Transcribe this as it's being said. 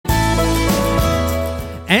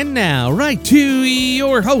And now, right to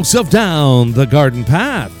your hosts of Down the Garden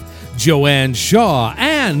Path, Joanne Shaw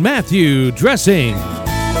and Matthew Dressing.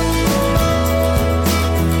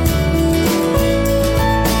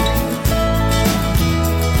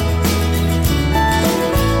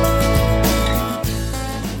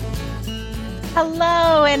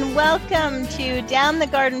 Hello and welcome to Down the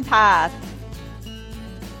Garden Path,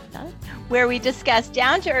 where we discuss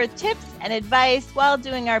down-to-earth tips and advice while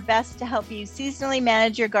doing our best to help you seasonally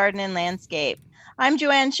manage your garden and landscape. I'm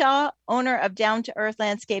Joanne Shaw, owner of Down to Earth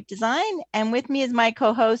Landscape Design, and with me is my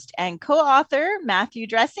co-host and co-author, Matthew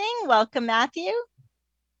Dressing. Welcome, Matthew.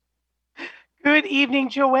 Good evening,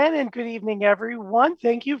 Joanne, and good evening, everyone.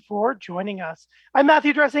 Thank you for joining us. I'm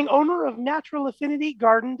Matthew Dressing, owner of Natural Affinity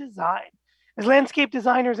Garden Design. As landscape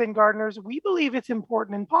designers and gardeners, we believe it's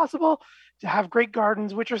important and possible to have great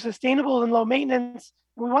gardens which are sustainable and low maintenance,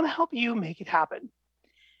 and we want to help you make it happen.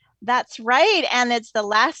 That's right. And it's the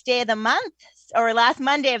last day of the month, or last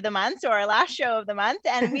Monday of the month, or our last show of the month.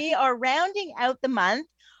 And we are rounding out the month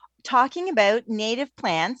talking about native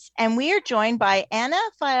plants. And we are joined by Anna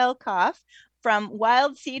Fialkoff from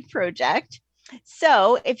Wild Seed Project.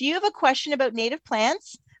 So if you have a question about native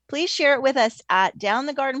plants, please share it with us at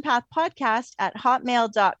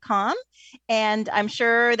downthegardenpathpodcast@hotmail.com. And I'm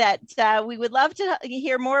sure that we would love to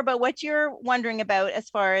hear more about what you're wondering about as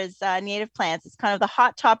far as native plants. It's kind of the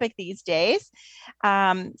hot topic these days.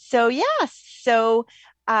 I'd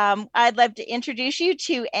love to introduce you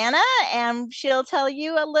to Anna, and she'll tell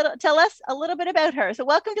us a little bit about her. So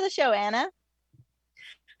welcome to the show, Anna.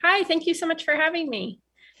 Hi, thank you so much for having me.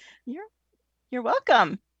 You're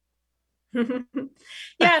welcome.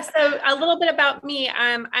 Yeah, so a little bit about me.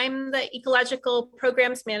 I'm the Ecological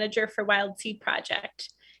Programs Manager for Wild Seed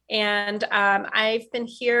Project. And I've been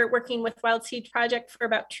here working with Wild Seed Project for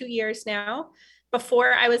about 2 years now.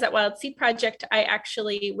 Before I was at Wild Seed Project, I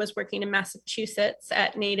actually was working in Massachusetts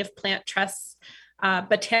at Native Plant Trust's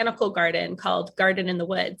botanical garden called Garden in the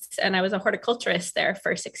Woods. And I was a horticulturist there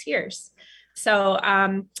for 6 years. So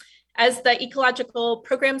as the Ecological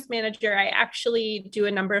Programs Manager, I actually do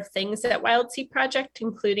a number of things at Wild Seed Project,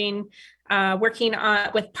 including working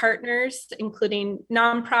with partners, including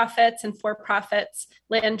nonprofits and for-profits,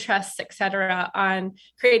 land trusts, et cetera, on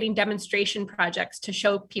creating demonstration projects to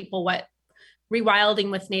show people what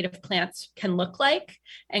rewilding with native plants can look like,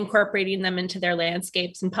 incorporating them into their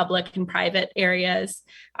landscapes in public and private areas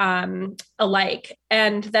alike.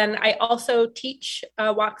 And then I also teach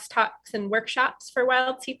walks, talks, and workshops for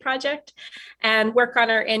Wild Seed Project and work on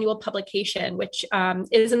our annual publication, which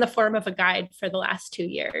is in the form of a guide for the last 2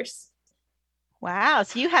 years. Wow,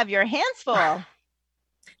 so you have your hands full.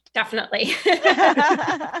 Definitely.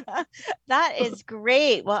 That is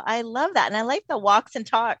great. Well, I love that. And I like the walks and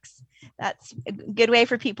talks. That's a good way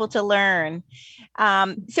for people to learn.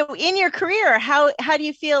 So in your career, how do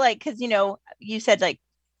you feel like, because, you said like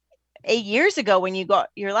 8 years ago when you got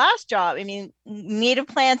your last job, I mean, native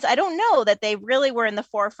plants, I don't know that they really were in the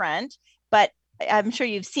forefront, but I'm sure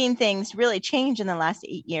you've seen things really change in the last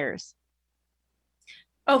 8 years.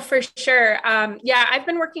 Oh, for sure. Yeah, I've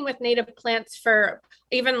been working with native plants for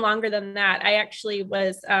even longer than that. I actually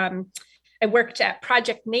I worked at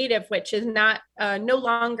Project Native, which is no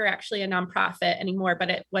longer actually a nonprofit anymore, but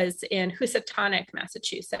it was in Housatonic,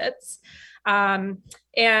 Massachusetts.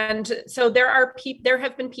 And so there have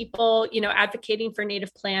been people, advocating for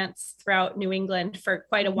native plants throughout New England for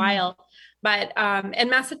quite a while, but and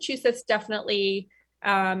Massachusetts definitely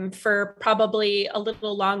for probably a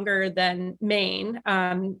little longer than Maine.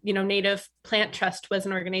 Native Plant Trust was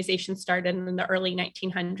an organization started in the early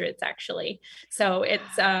 1900s, actually. So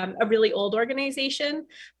it's a really old organization,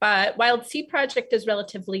 but Wild Seed Project is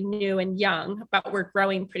relatively new and young, but we're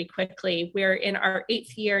growing pretty quickly. We're in our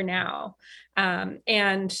 8th year now.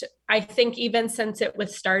 And I think even since it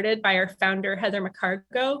was started by our founder, Heather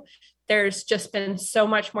McCargo, there's just been so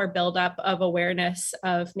much more buildup of awareness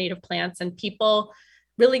of native plants and people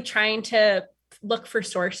really trying to look for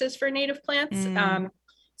sources for native plants.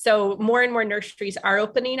 So more and more nurseries are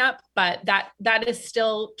opening up, but that is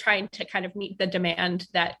still trying to kind of meet the demand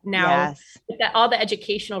that now that all the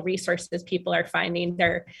educational resources people are finding,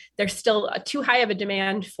 there's still too high of a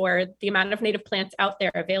demand for the amount of native plants out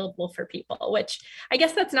there available for people, which I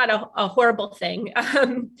guess that's not a horrible thing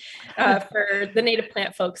for the native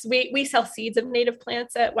plant folks. We sell seeds of native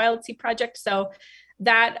plants at Wild Seed Project. So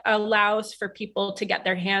that allows for people to get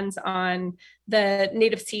their hands on the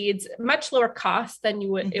native seeds, much lower cost than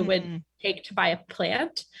it would take to buy a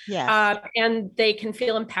plant. And they can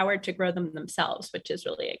feel empowered to grow them themselves, which is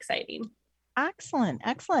really exciting. Excellent.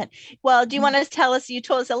 Excellent. Well, do you want to tell us, you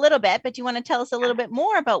told us a little bit, but do you want to tell us a little bit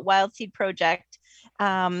more about Wild Seed Project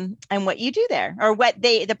and what you do there, or what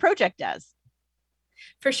the project does.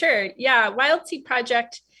 For sure. Yeah. Wild Seed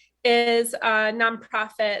Project is a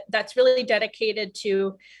nonprofit that's really dedicated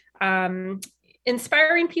to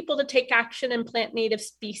inspiring people to take action and plant native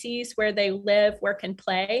species where they live, work, and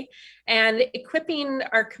play, and equipping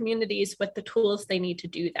our communities with the tools they need to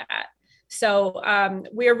do that. So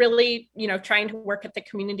we're really, trying to work at the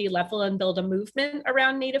community level and build a movement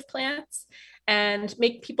around native plants and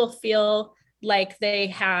make people feel like they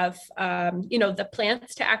have, the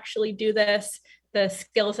plants to actually do this, the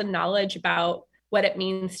skills and knowledge about what it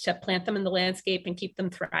means to plant them in the landscape and keep them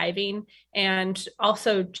thriving. And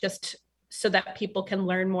also just so that people can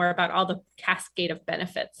learn more about all the cascade of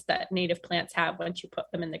benefits that native plants have once you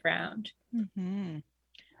put them in the ground. Mm-hmm.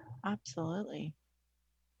 Absolutely.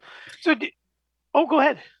 So, go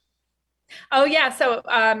ahead. Oh yeah. So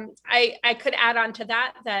I could add on to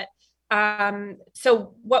that,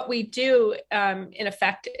 so what we do in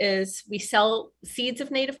effect is we sell seeds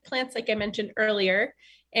of native plants, like I mentioned earlier,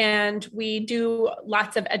 and we do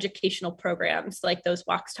lots of educational programs like those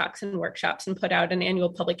walks, talks, and workshops, and put out an annual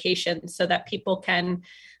publication so that people can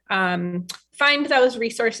find those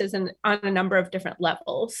resources on a number of different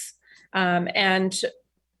levels. And,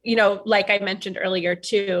 like I mentioned earlier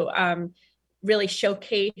too, really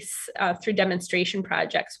showcase through demonstration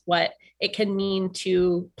projects what it can mean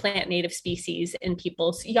to plant native species in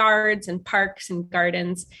people's yards and parks and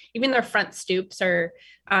gardens, even their front stoops or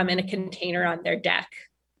in a container on their deck.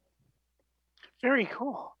 Very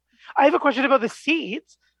cool. I have a question about the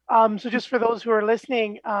seeds. So just for those who are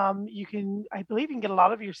listening, I believe you can get a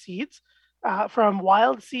lot of your seeds from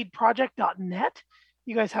wildseedproject.net.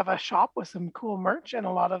 You guys have a shop with some cool merch and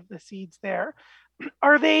a lot of the seeds there.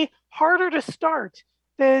 Are they harder to start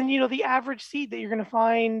than, the average seed that you're going to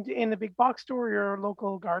find in the big box store or your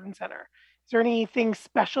local garden center? Is there anything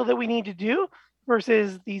special that we need to do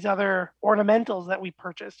versus these other ornamentals that we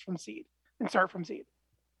purchased from seed and start from seed?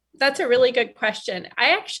 That's a really good question.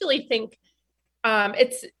 I actually think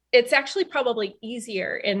it's actually probably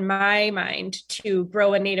easier in my mind to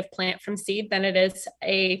grow a native plant from seed than it is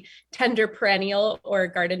a tender perennial or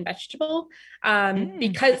garden vegetable,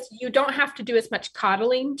 because you don't have to do as much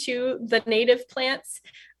coddling to the native plants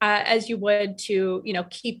as you would to,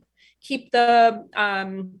 keep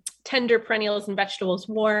the tender perennials and vegetables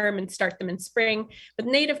warm and start them in spring. With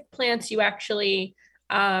native plants, you actually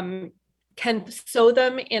can sow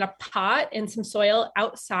them in a pot in some soil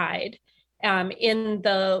outside in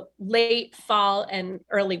the late fall and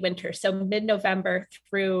early winter. So mid-November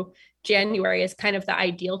through January is kind of the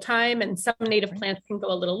ideal time. And some native plants can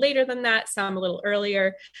go a little later than that, some a little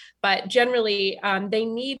earlier, but generally they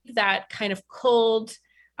need that kind of cold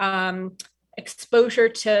exposure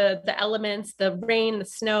to the elements, the rain, the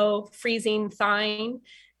snow, freezing, thawing,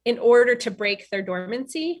 in order to break their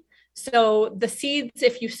dormancy. So the seeds,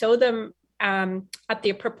 if you sow them at the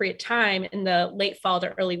appropriate time in the late fall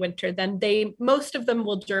to early winter, then most of them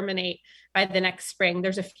will germinate by the next spring.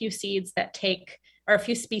 There's a few seeds that a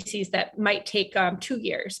few species that might take 2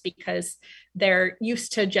 years because they're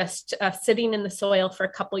used to just sitting in the soil for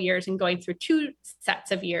a couple years and going through 2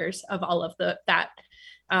 sets of years of all of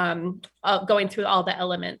going through all the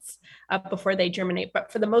elements before they germinate.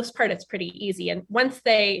 But for the most part, it's pretty easy. And once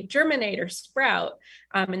they germinate or sprout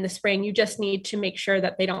in the spring, you just need to make sure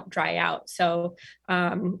that they don't dry out. So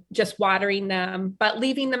just watering them, but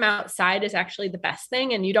leaving them outside is actually the best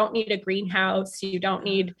thing. And you don't need a greenhouse. You don't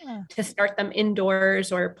need to start them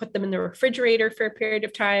indoors or put them in the refrigerator for a period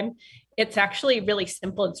of time. It's actually really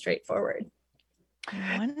simple and straightforward.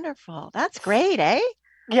 Wonderful. That's great, eh?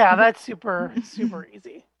 Yeah, that's super, super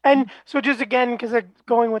easy. And so just again, because I'm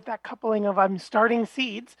going with that coupling of I'm starting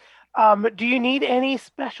seeds, do you need any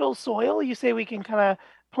special soil? You say we can kind of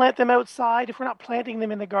plant them outside. If we're not planting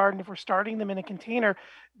them in the garden, if we're starting them in a container,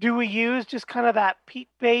 do we use just kind of that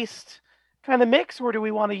peat-based kind of mix, or do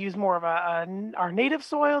we want to use more of our native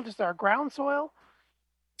soil, just our ground soil?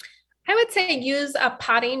 I would say use a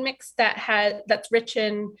potting mix that's rich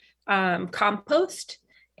in compost.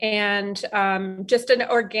 And just an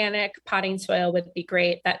organic potting soil would be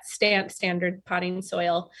great. That's standard potting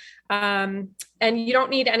soil. And you don't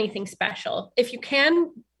need anything special. If you can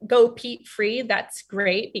go peat free, that's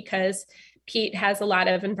great because peat has a lot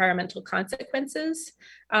of environmental consequences.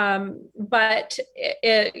 But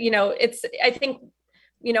I think,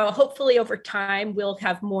 hopefully over time we'll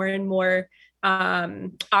have more and more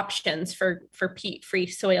options for peat free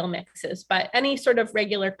soil mixes, but any sort of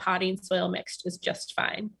regular potting soil mix is just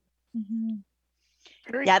fine.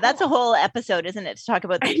 Mm-hmm. Yeah, that's a whole episode, isn't it, to talk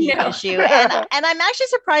about the peat issue. And I'm actually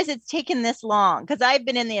surprised it's taken this long, because I've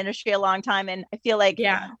been in the industry a long time and I feel like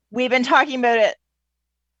we've been talking about it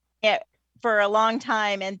it for a long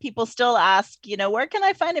time, and people still ask, where can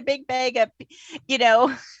I find a big bag of,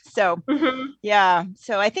 so yeah.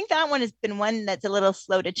 So I think that one has been one that's a little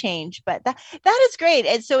slow to change, but that is great.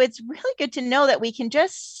 And so it's really good to know that we can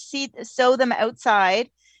just sow them outside.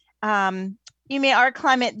 Our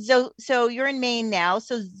climate, so you're in Maine now,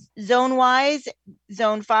 so zone wise,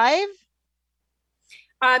 zone 5.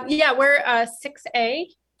 Yeah, we're 6A.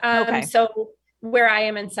 Okay. So where I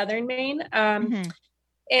am in southern Maine.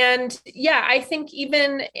 And yeah, I think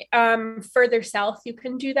even further south, you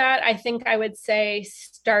can do that. I think I would say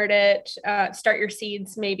start your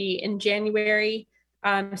seeds maybe in January,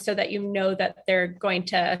 so that that they're going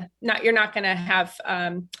to you're not going to have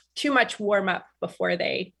too much warm up before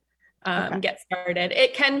they get started.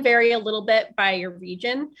 It can vary a little bit by your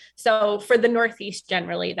region. So for the Northeast,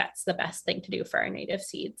 generally, that's the best thing to do for our native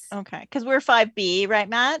seeds. Okay, because we're 5B, right,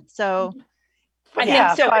 Matt? So I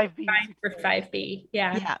think so. 5B. Fine for 5B.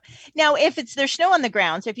 Yeah. Yeah. Now, if there's snow on the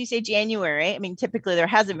ground, so if you say January, I mean, typically there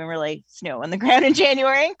hasn't been really snow on the ground in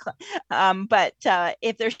January. But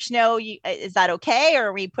if there's snow, is that okay? Or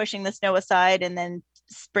are we pushing the snow aside and then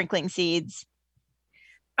sprinkling seeds?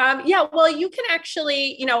 Yeah, well, you can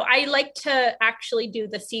actually, I like to actually do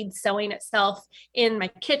the seed sowing itself in my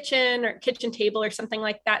kitchen or kitchen table or something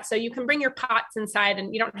like that. So you can bring your pots inside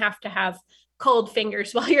and you don't have to have cold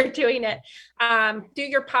fingers while you're doing it. Do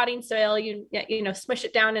your potting soil, smush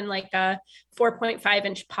it down in like a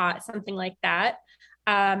 4.5-inch pot, something like that.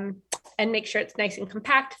 And make sure it's nice and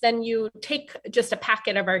compact. Then you take just a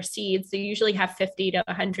packet of our seeds. They usually have 50 to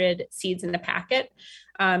 100 seeds in the packet,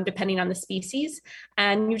 depending on the species.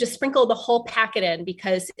 And you just sprinkle the whole packet in,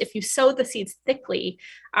 because if you sow the seeds thickly,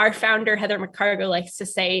 our founder, Heather McCargo, likes to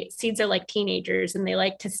say seeds are like teenagers and they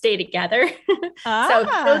like to stay together. So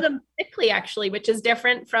sow them thickly, actually, which is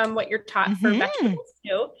different from what you're taught for vegetables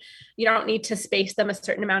too. You don't need to space them a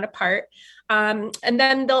certain amount apart. And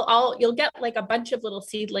then you'll get like a bunch of little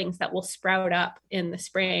seedlings that will sprout up in the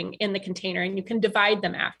spring in the container, and you can divide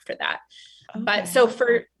them after that. Okay. But so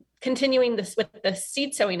for continuing this with the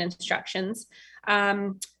seed sowing instructions,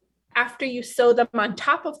 after you sow them on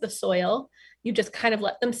top of the soil, you just kind of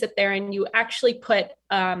let them sit there, and you actually put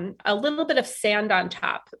a little bit of sand on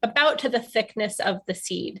top, about to the thickness of the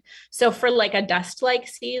seed. So for like a dust-like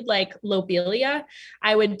seed, like lobelia,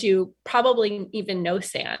 I would do probably even no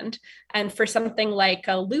sand. And for something like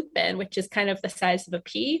a lupin, which is kind of the size of a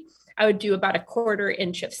pea, I would do about a 1/4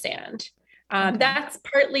 inch of sand. Okay. That's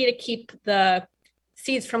partly to keep the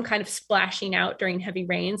seeds from kind of splashing out during heavy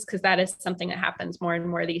rains, because that is something that happens more and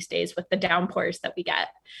more these days with the downpours that we get.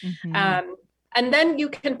 And then you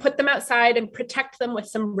can put them outside and protect them with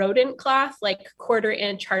some rodent cloth, like 1/4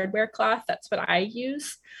 inch hardware cloth. That's what I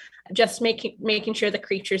use. Just making sure the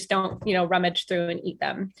creatures don't, rummage through and eat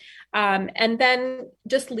them. And then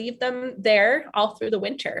just leave them there all through the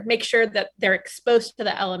winter. Make sure that they're exposed to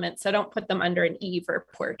the elements. So don't put them under an eave or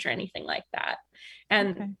porch or anything like that.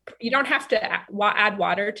 And you don't have to add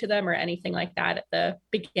water to them or anything like that at the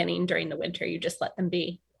beginning during the winter. You just let them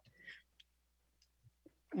be.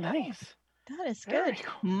 Nice. That is good.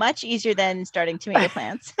 Cool. Much easier than starting tomato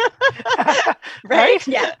plants. Right?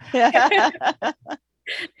 Yeah.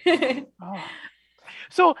 Oh.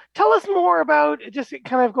 So tell us more about, just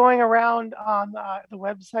kind of going around on the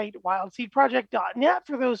website wildseedproject.net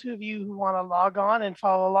for those of you who want to log on and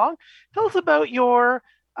follow along. Tell us about your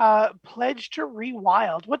Pledge to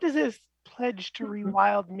Rewild. What does this Pledge to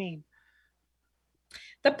Rewild mean?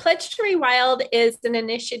 The Pledge to Rewild is an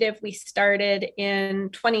initiative we started in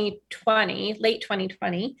 2020, late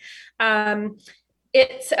 2020.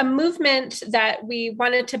 It's a movement that we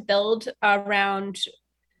wanted to build around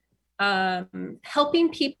helping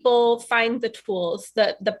people find the tools,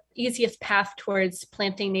 the easiest path towards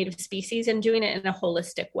planting native species and doing it in a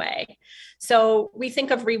holistic way. So we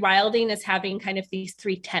think of rewilding as having kind of these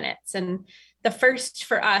 3 tenets. And the first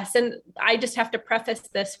for us, and I just have to preface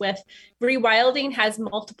this with, rewilding has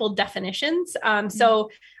multiple definitions. So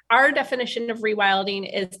our definition of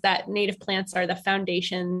rewilding is that native plants are the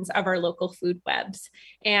foundations of our local food webs.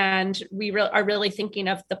 And we are really thinking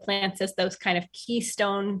of the plants as those kind of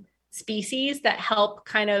keystone species that help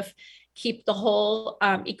kind of keep the whole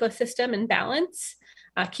ecosystem in balance.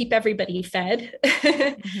 Keep everybody fed.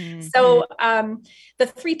 So the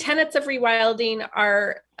 3 tenets of rewilding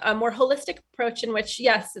are a more holistic approach in which,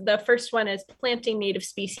 yes, the first one is planting native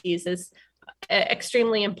species is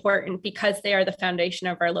extremely important because they are the foundation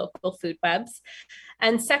of our local food webs.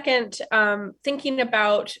 And second, thinking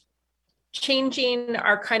about changing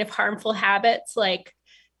our kind of harmful habits like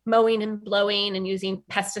mowing and blowing and using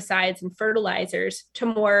pesticides and fertilizers to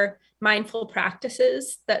more mindful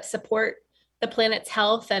practices that support the planet's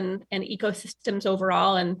health and ecosystems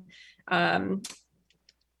overall, and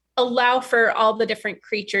allow for all the different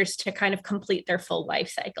creatures to kind of complete their full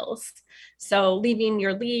life cycles. So leaving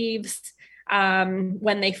your leaves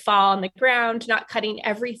when they fall on the ground, not cutting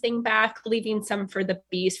everything back, leaving some for the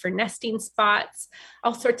bees for nesting spots,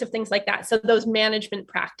 all sorts of things like that. So those management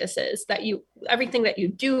practices everything that you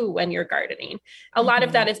do when you're gardening, a lot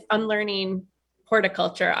of that is unlearning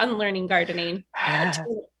horticulture, unlearning gardening.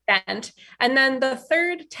 And then the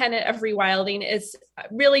third tenet of rewilding is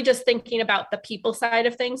really just thinking about the people side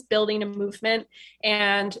of things, building a movement,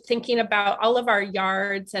 and thinking about all of our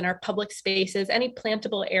yards and our public spaces, any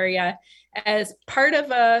plantable area, as part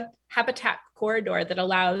of a habitat corridor that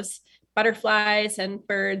allows butterflies and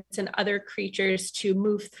birds and other creatures to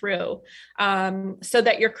move through, so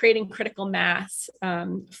that you're creating critical mass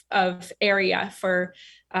of area for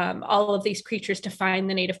all of these creatures to find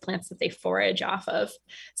the native plants that they forage off of.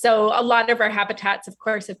 So a lot of our habitats, of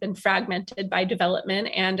course, have been fragmented by development,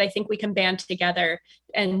 and I think we can band together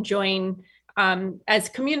and join as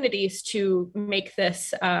communities to make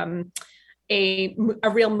this a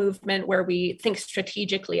real movement where we think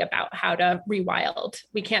strategically about how to rewild.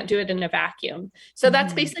 We can't do it in a vacuum. So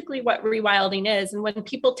that's basically what rewilding is. And when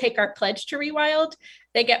people take our pledge to rewild,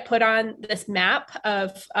 they get put on this map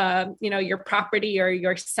of, your property or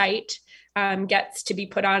your site gets to be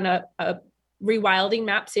put on a rewilding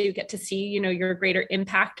map. So you get to see, your greater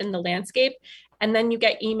impact in the landscape. And then you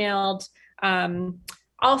get emailed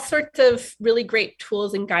all sorts of really great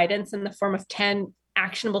tools and guidance in the form of 10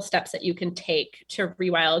 actionable steps that you can take to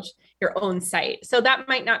rewild your own site. So that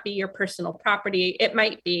might not be your personal property. It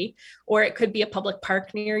might be, or it could be a public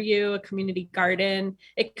park near you, a community garden.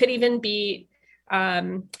 It could even be,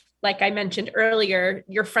 like I mentioned earlier,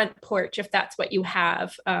 your front porch, if that's what you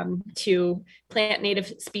have, to plant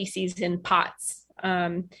native species in pots,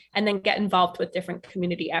 and then get involved with different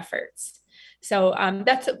community efforts. So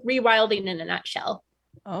that's rewilding in a nutshell.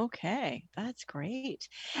 Okay, that's great.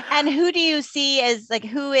 And who do you see as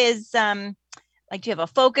who is do you have a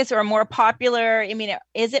focus or a more popular? I mean,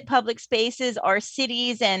 is it public spaces or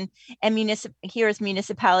cities and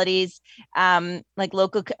municipalities, like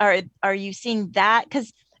local? Are you seeing that?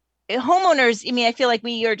 Because homeowners, I feel like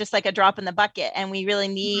we are just like a drop in the bucket, and we really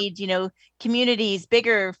need communities,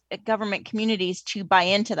 bigger government communities, to buy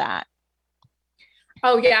into that.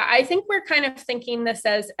 Oh, yeah. I think we're kind of thinking this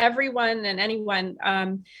as everyone and anyone.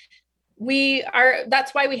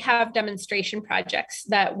 That's why we have demonstration projects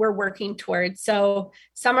that we're working towards. So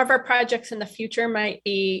some of our projects in the future might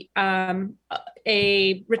be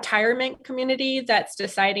a retirement community that's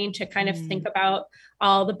deciding to kind of think about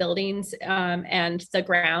all the buildings and the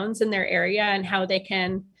grounds in their area and how they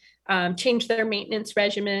can change their maintenance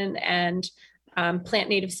regimen and plant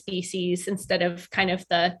native species instead of kind of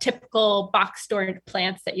the typical box stored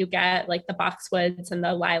plants that you get, like the boxwoods and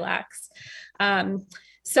the lilacs.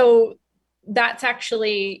 So that's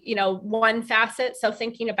actually, one facet. So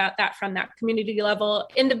thinking about that from that community level,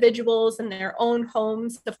 individuals in their own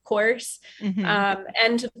homes, of course.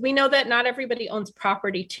 And we know that not everybody owns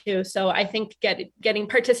property too. So I think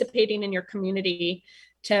participating in your community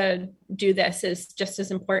to do this is just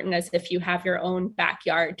as important as if you have your own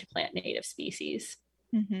backyard to plant native species.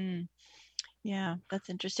 Yeah, that's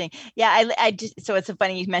interesting. Yeah, so it's so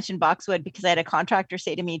funny you mentioned boxwood, because I had a contractor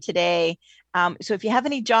say to me today, so if you have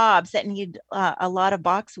any jobs that need a lot of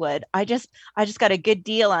boxwood, I just got a good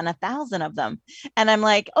deal on 1,000 of them. And I'm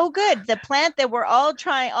like, oh, good. The plant that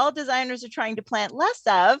all designers are trying to plant less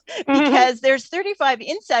of, because there's 35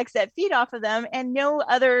 insects that feed off of them and no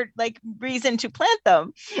other reason to plant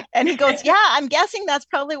them. And he goes, yeah, I'm guessing that's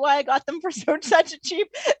probably why I got them for such a cheap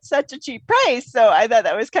price. So I thought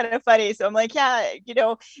that was kind of funny. So I'm like, yeah,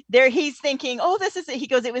 there he's thinking, oh, this is it. He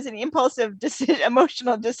goes, it was an impulsive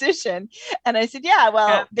emotional decision. And I said,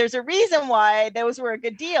 yeah, there's a reason why those were a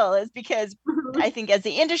good deal, is because I think as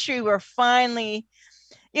the industry, we're finally,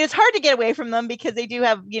 it's hard to get away from them because they do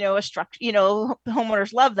have, a structure,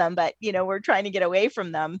 homeowners love them, but, we're trying to get away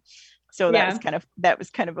from them. So that was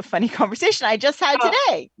kind of a funny conversation I just had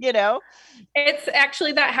today, It's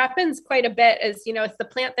actually, that happens quite a bit, as it's the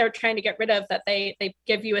plant they're trying to get rid of that they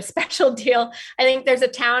give you a special deal. I think there's a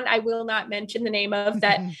town I will not mention the name of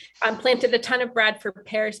that planted a ton of Bradford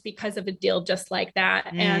pears because of a deal just like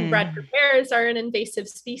that. And Bradford pears are an invasive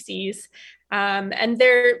species, and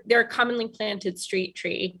they're a commonly planted street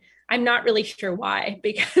tree. I'm not really sure why,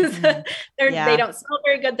 because they don't smell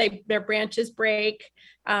very good. Their branches break.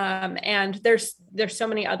 And there's so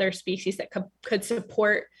many other species that could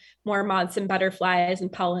support more moths and butterflies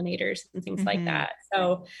and pollinators and things like that.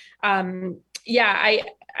 So, I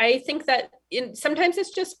think that sometimes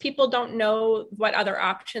it's just people don't know what other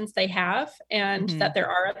options they have, and that there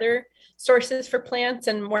are other sources for plants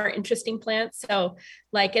and more interesting plants. So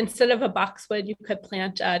like instead of a boxwood, you could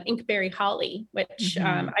plant an inkberry holly, which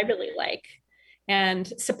I really like, and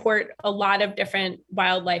support a lot of different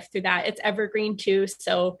wildlife through that. It's evergreen too,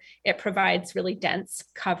 so it provides really dense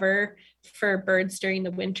cover for birds during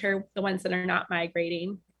the winter, the ones that are not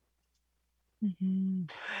migrating.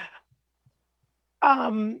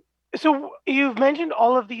 So you've mentioned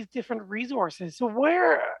all of these different resources. So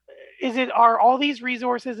where is it, are all these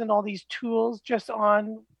resources and all these tools just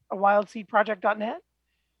on wildseedproject.net?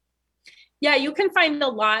 Yeah, you can find a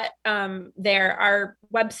lot there. Our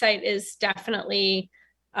website is definitely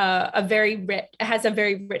has a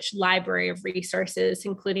very rich library of resources,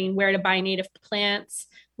 including where to buy native plants,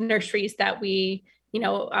 nurseries that we,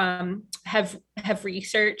 have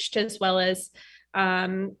researched, as well as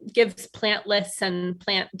gives plant lists and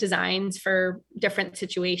plant designs for different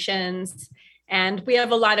situations. And we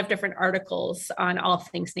have a lot of different articles on all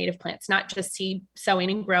things native plants, not just seed sowing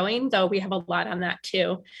and growing, though we have a lot on that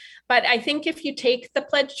too. But I think if you take the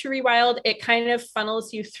Pledge to Rewild, it kind of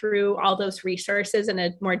funnels you through all those resources in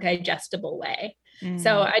a more digestible way.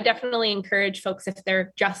 So I definitely encourage folks, if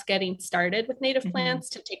they're just getting started with native plants,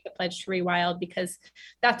 to take the Pledge to Rewild, because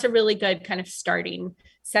that's a really good kind of starting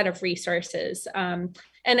set of resources. And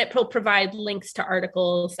it will provide links to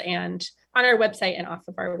articles and on our website and off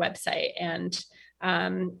of our website, and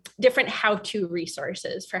different how-to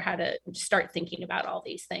resources for how to start thinking about all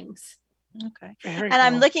these things. Okay. And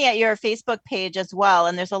I'm looking at your Facebook page as well,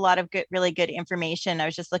 and there's a lot of really good information. I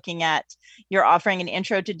was just looking at you're offering an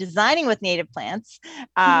intro to designing with native plants,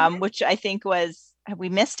 which I think was, have we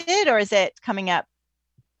missed it, or is it coming up?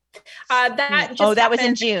 That was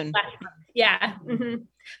in June. Yeah.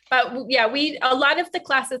 But yeah, a lot of the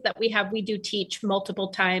classes that we have, we do teach multiple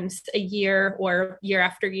times a year or year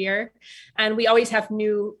after year. And we always have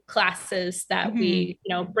new classes that we,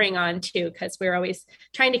 bring on too, because we're always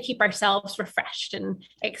trying to keep ourselves refreshed and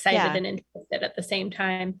excited and interested at the same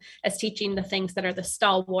time as teaching the things that are the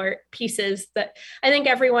stalwart pieces that I think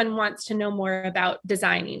everyone wants to know more about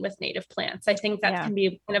designing with native plants. I think that can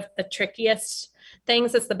be one of the trickiest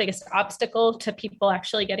things. It's the biggest obstacle to people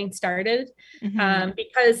actually getting started,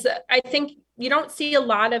 because I think you don't see a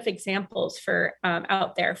lot of examples for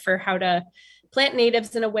out there for how to plant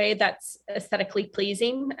natives in a way that's aesthetically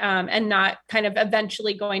pleasing, and not kind of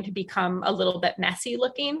eventually going to become a little bit messy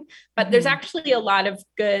looking. But there's actually a lot of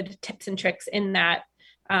good tips and tricks in that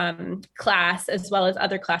class, as well as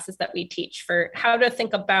other classes that we teach for how to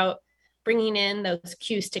think about bringing in those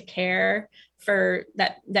cues to care for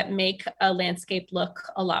that make a landscape look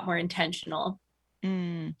a lot more intentional.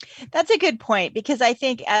 That's a good point, because I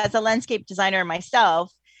think as a landscape designer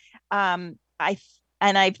myself,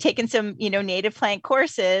 I've taken some, native plant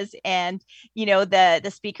courses, and,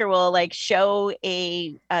 the speaker will like show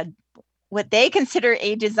what they consider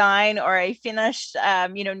a design or a finished,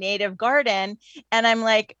 native garden. And I'm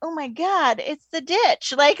like, oh my God, it's the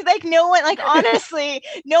ditch. Like no one, honestly,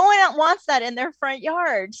 no one wants that in their front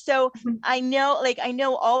yard. So I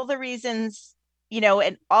know all the reasons,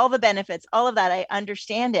 and all the benefits, all of that, I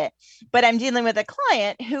understand it, but I'm dealing with a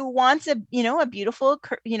client who wants a beautiful,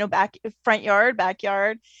 front yard,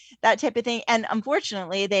 backyard, that type of thing. And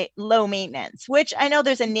unfortunately they low maintenance, which I know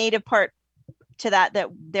there's a native part to that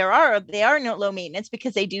they are no low maintenance,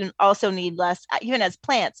 because they do also need less, even as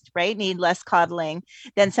plants, right, need less coddling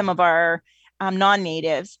than some of our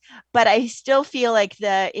non-natives. But I still feel like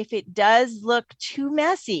if it does look too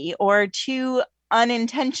messy or too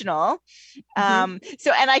unintentional,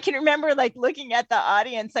 so, and I can remember like looking at the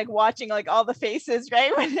audience, like watching like all the faces,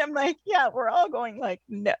 right, when I'm like, yeah, we're all going like,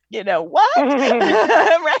 no, what?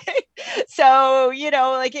 Right. So,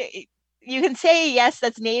 you can say, yes,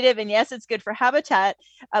 that's native, and yes, it's good for habitat.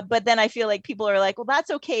 But then I feel like people are like, well,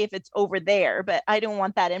 that's okay if it's over there, but I don't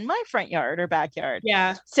want that in my front yard or backyard.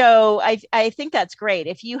 Yeah. So I think that's great.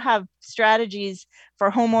 If you have strategies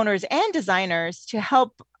for homeowners and designers to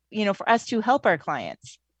help, for us to help our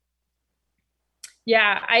clients.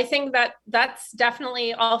 Yeah, I think that's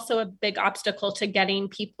definitely also a big obstacle to getting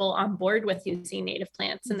people on board with using native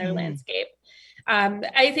plants in their landscape.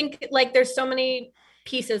 I think like there's so many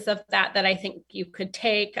pieces of that I think you could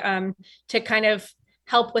take to kind of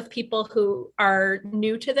help with people who are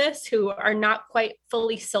new to this, who are not quite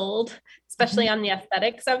fully sold, especially on the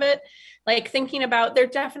aesthetics of it. Like thinking about, there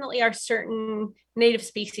definitely are certain native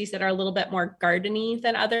species that are a little bit more gardeny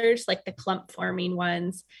than others, like the clump forming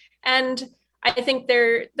ones. And I think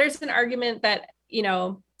there's an argument that,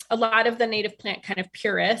 a lot of the native plant kind of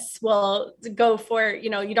purists will go for, you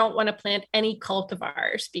know, you don't want to plant any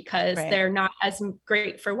cultivars because they're not as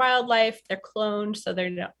great for wildlife. They're cloned, so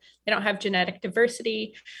they don't have genetic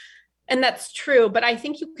diversity. And that's true, but I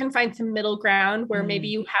think you can find some middle ground where maybe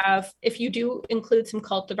you have, if you do include some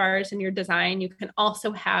cultivars in your design, you can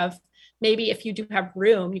also have, maybe if you do have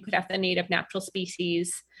room, you could have the native natural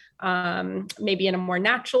species, maybe in a more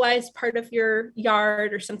naturalized part of your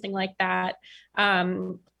yard or something like that.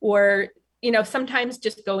 Or, you know, sometimes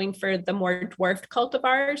just going for the more dwarfed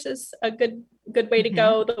cultivars is a good way to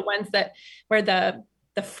go. The ones that where the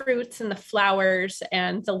fruits and the flowers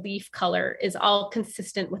and the leaf color is all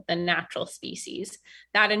consistent with the natural species.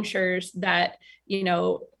 That ensures that, you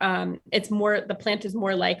know, the plant is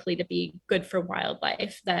more likely to be good for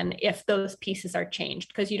wildlife than if those pieces are changed,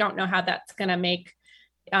 because you don't know how that's going to make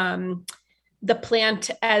the plant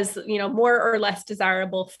as, you know, more or less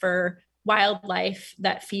desirable for wildlife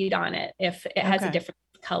that feed on it if it has a different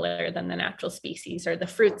color than the natural species, or the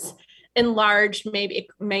fruits enlarged, maybe it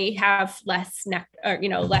may have less nectar, you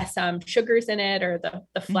know, less sugars in it, or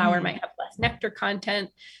the flower might have less nectar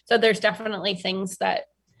content. So there's definitely things that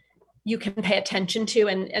you can pay attention to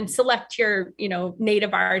and select your, you know,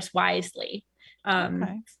 nativars wisely.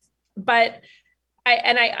 But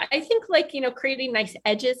I think, like, you know, creating nice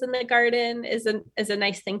edges in the garden is a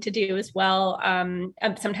nice thing to do as well.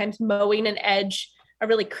 Sometimes mowing an edge, a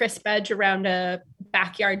really crisp edge around a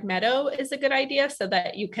backyard meadow is a good idea, so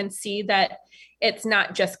that you can see that it's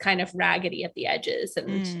not just kind of raggedy at the edges,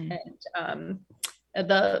 and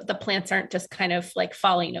the plants aren't just kind of like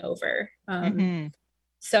falling over.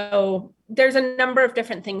 So there's a number of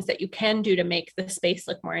different things that you can do to make the space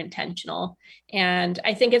look more intentional. And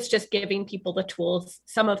I think it's just giving people the tools,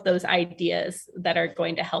 some of those ideas that are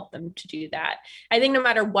going to help them to do that. I think no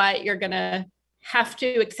matter what, you're going to have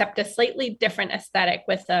to accept a slightly different aesthetic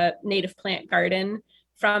with a native plant garden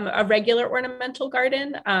from a regular ornamental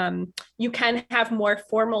garden. You can have more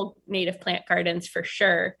formal native plant gardens for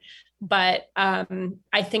sure. But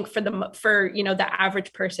I think for you know, the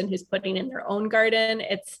average person who's putting in their own garden,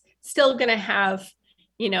 it's still going to have,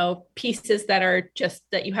 you know, pieces that are just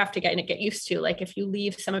that you have to get used to. Like if you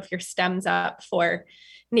leave some of your stems up for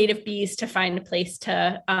native bees to find a place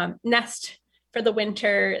to nest for the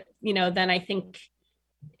winter, you know, then I think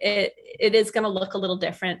it is going to look a little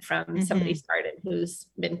different from somebody's garden who's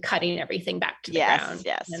been cutting everything back to the ground.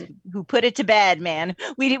 And who put it to bed, man.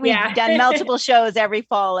 We've done multiple shows every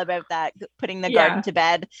fall about that, putting the garden to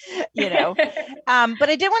bed, you know. But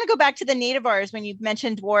I did want to go back to the nativars when you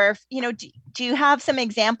mentioned dwarf. You know, do you have some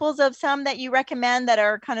examples of some that you recommend that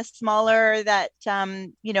are kind of smaller that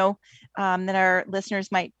you know, that our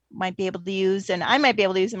listeners might be able to use, and I might be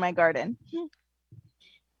able to use in my garden?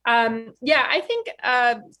 I think,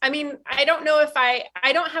 I mean, I don't know if I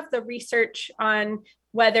don't have the research on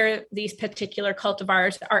whether these particular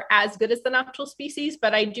cultivars are as good as the natural species,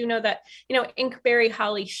 but I do know that, you know, inkberry,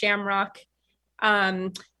 holly, shamrock,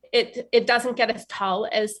 it doesn't get as tall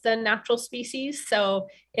as the natural species. So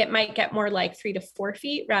it might get more like 3 to 4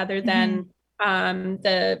 feet rather than,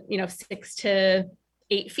 the, you know, 6 to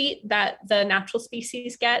 8 feet that the natural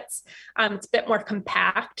species gets. It's a bit more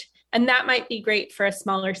compact. And that might be great for a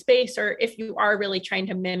smaller space, or if you are really trying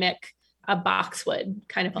to mimic a boxwood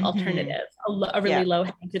kind of alternative, a really low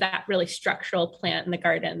hang to that really structural plant in the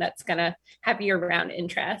garden that's going to have year-round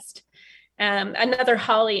interest. Another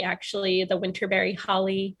holly, actually, the winterberry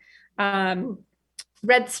holly.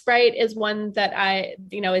 Red Sprite is one that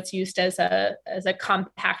it's used as a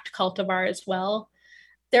compact cultivar as well.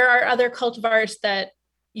 There are other cultivars that,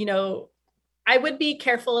 you know, I would be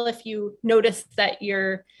careful if you notice that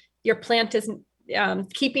your plant is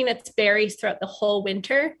keeping its berries throughout the whole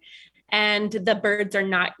winter and the birds are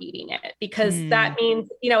not eating it, because that means,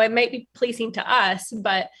 you know, it might be pleasing to us,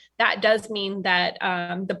 but that does mean that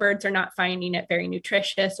the birds are not finding it very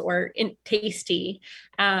nutritious or tasty.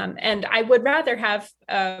 And I would rather have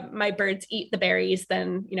my birds eat the berries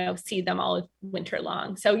than, you know, see them all winter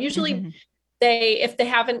long. So usually if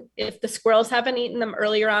the squirrels haven't eaten them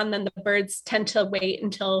earlier on, then the birds tend to wait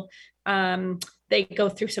until they go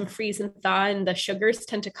through some freeze and thaw, and the sugars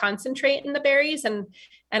tend to concentrate in the berries.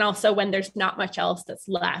 And also when there's not much else that's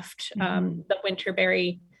left, the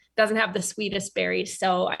winterberry doesn't have the sweetest berries.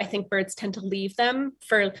 So I think birds tend to leave them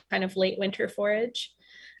for kind of late winter forage.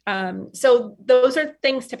 So those are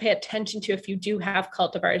things to pay attention to if you do have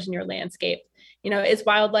cultivars in your landscape. You know, is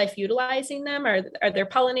wildlife utilizing them? Are there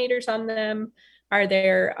pollinators on them? Are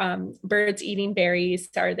there birds eating berries?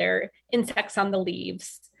 Are there insects on the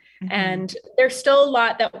leaves? And there's still a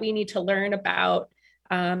lot that we need to learn about.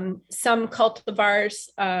 Some cultivars,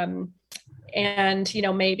 and,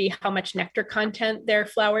 maybe how much nectar content their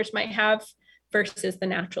flowers might have versus the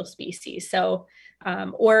natural species. So,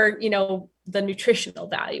 or, the nutritional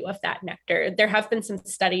value of that nectar. There have been some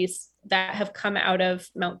studies that have come out of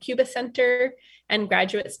Mount Cuba Center and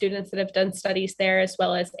graduate students that have done studies there, as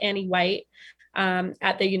well as Annie White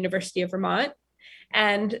at the University of Vermont.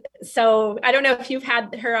 And so I don't know if you've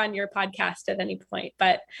had her on your podcast at any point,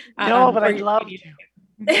 but no, but I'd love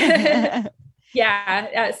to.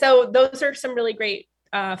 Yeah. So those are some really great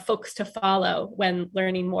folks to follow when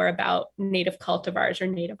learning more about native cultivars or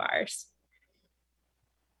nativars.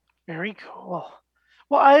 Very cool.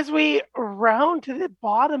 Well, as we round to the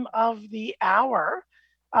bottom of the hour,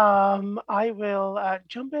 I will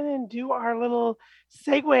jump in and do our little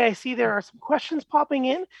segue. I see there are some questions popping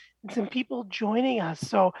in and some people joining us.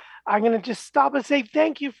 So I'm going to just stop and say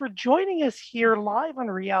thank you for joining us here live on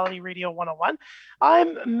Reality Radio 101.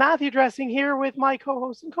 I'm Matthew Dressing here with my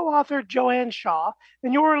co-host and co-author, Joanne Shaw,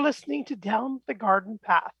 and you're listening to Down the Garden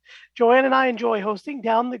Path. Joanne and I enjoy hosting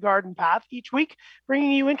Down the Garden Path each week,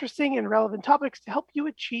 bringing you interesting and relevant topics to help you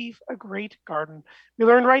achieve a great garden. We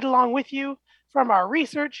learn right along with you from our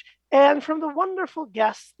research and from the wonderful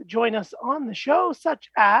guests that join us on the show,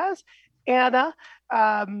 such as Anna,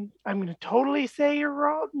 I'm going to totally say you're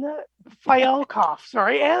wrong, Fialkoff.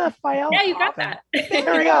 Sorry, Anna Fialkoff. Yeah, you got that.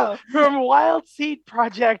 There we go. From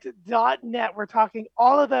wildseedproject.net, we're talking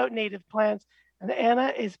all about native plants, and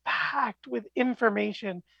Anna is packed with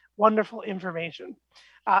information, wonderful information.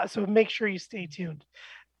 So make sure you stay tuned.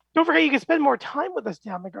 Don't forget, you can spend more time with us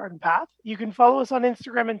down the garden path. You can follow us on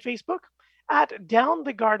Instagram and Facebook. At Down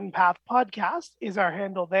the Garden Path Podcast is our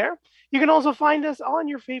handle there. You can also find us on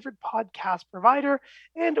your favorite podcast provider.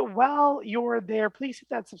 And while you're there, please hit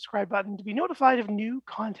that subscribe button to be notified of new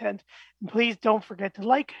content. And please don't forget to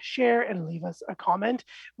like, share, and leave us a comment.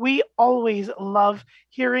 We always love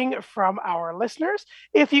hearing from our listeners.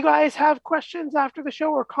 If you guys have questions after the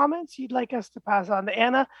show or comments you'd like us to pass on to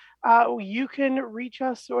Anna, you can reach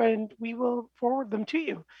us and we will forward them to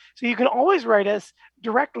you. So you can always write us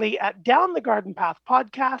directly at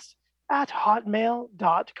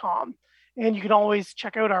downthegardenpathpodcast@hotmail.com. And you can always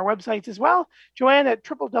check out our websites as well. Joanne at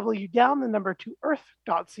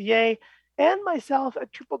www.down2earth.ca and myself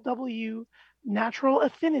at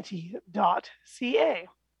www.naturalaffinity.ca.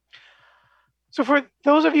 So for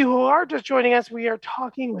those of you who are just joining us, we are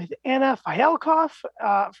talking with Anna Fialkoff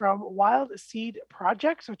from Wild Seed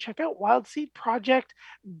Project. So check out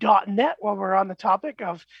wildseedproject.net while we're on the topic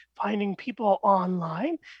of finding people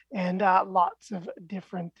online, and lots of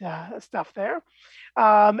different stuff there.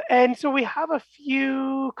 And so we have a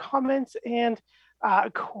few comments and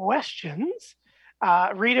questions.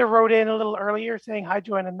 Rita wrote in a little earlier saying, hi,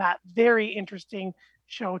 Joanne and Matt, very interesting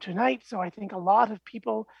show tonight. So I think a lot of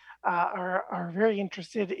people are very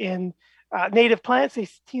interested in native plants. They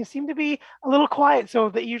seem to be a little quiet, so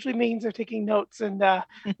that usually means they're taking notes and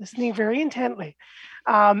listening very intently.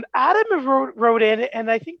 Adam wrote in,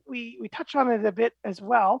 and I think we touched on it a bit as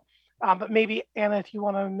well, but maybe, Anna, if you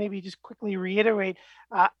want to maybe just quickly reiterate.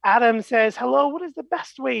 Adam says, hello, what is the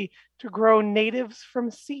best way to grow natives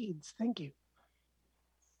from seeds? Thank you.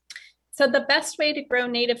 So the best way to grow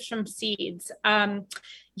natives from seeds,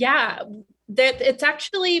 it's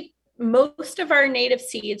actually, most of our native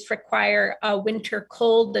seeds require a winter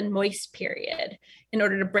cold and moist period in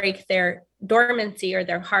order to break their dormancy or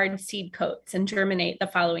their hard seed coats and germinate the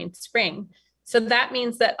following spring. So that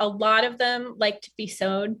means that a lot of them like to be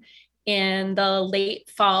sown in the late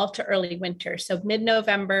fall to early winter. So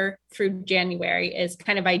mid-November through January is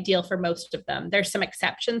kind of ideal for most of them. There's some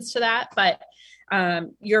exceptions to that, but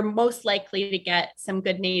you're most likely to get some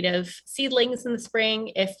good native seedlings in the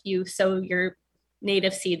spring if you sow your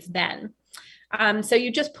native seeds then. So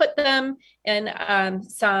you just put them in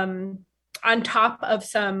on top of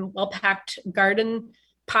some well-packed garden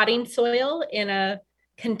potting soil in a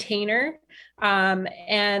container,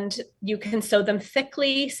 and you can sow them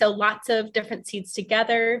thickly. So lots of different seeds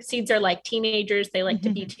together. Seeds are like teenagers. They like to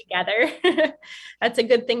be together. That's a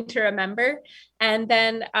good thing to remember. And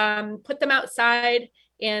then put them outside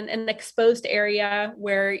in an exposed area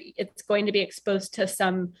where it's going to be exposed to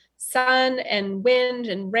some sun and wind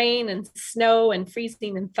and rain and snow and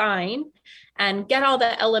freezing and thawing, and get all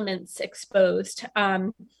the elements exposed.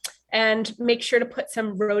 And make sure to put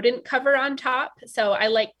some rodent cover on top. So I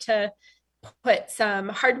like to put some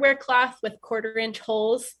hardware cloth with 1/4-inch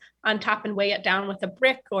holes on top and weigh it down with a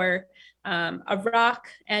brick or a rock,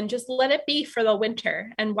 and just let it be for the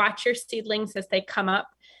winter, and watch your seedlings as they come up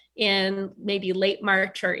in maybe late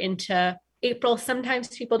March or into April. Sometimes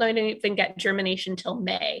people don't even get germination till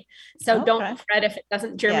May. So don't fret if it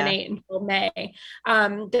doesn't germinate until May,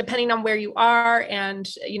 depending on where you are. And,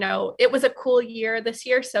 it was a cool year this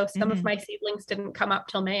year. So some of my seedlings didn't come up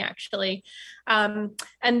till May, actually. And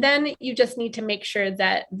then you just need to make sure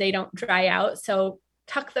that they don't dry out. So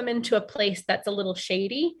tuck them into a place that's a little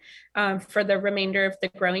shady for the remainder of the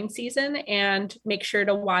growing season, and make sure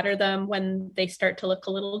to water them when they start to look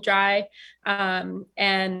a little dry,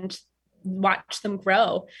 and watch them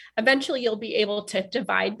grow. Eventually, you'll be able to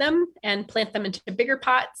divide them and plant them into bigger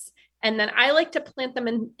pots. And then I like to plant them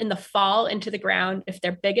in the fall into the ground if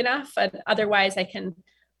they're big enough. Otherwise, I can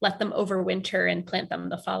let them overwinter and plant them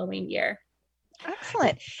the following year.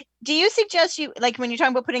 Excellent. Do you suggest like when you're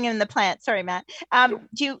talking about putting them in the plant, sorry, Matt,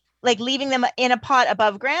 do you like leaving them in a pot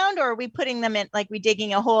above ground, or are we putting them in, like we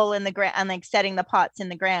digging a hole in the ground and like setting the pots in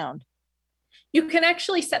the ground? You can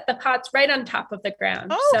actually set the pots right on top of the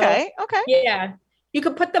ground. Oh, okay. Okay. Yeah. You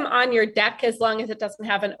could put them on your deck as long as it doesn't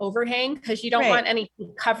have an overhang, because you don't want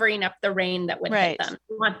anything covering up the rain that would hit them.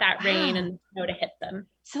 You want that rain and snow to hit them.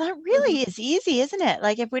 So that really is easy, isn't it?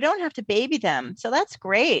 Like if we don't have to baby them. So that's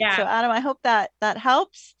great. Yeah. So Adam, I hope that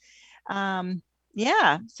helps.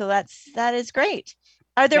 So that is great.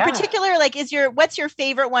 Are there particular, like, what's your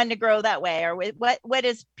favorite one to grow that way? Or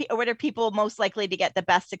what are people most likely to get the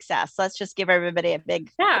best success? Let's just give everybody a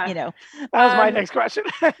big, That was my next question.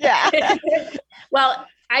 Yeah. Well,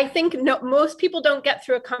 I think most people don't get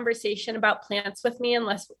through a conversation about plants with me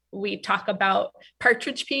unless we talk about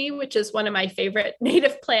partridge pea, which is one of my favorite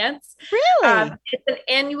native plants. Really? It's an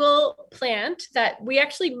annual plant that we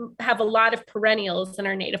actually have a lot of perennials in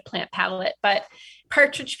our native plant palette, but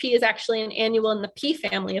partridge pea is actually an annual in the pea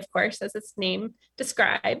family, of course, as its name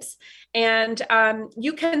describes. And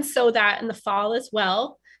you can sow that in the fall as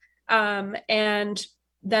well. And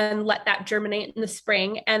then let that germinate in the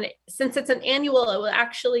spring. And since it's an annual, it will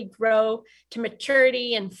actually grow to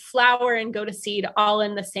maturity and flower and go to seed all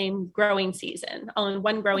in the same growing season, all in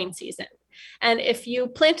one growing season. And if you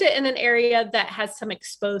plant it in an area that has some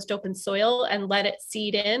exposed open soil and let it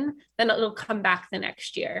seed in, then it'll come back the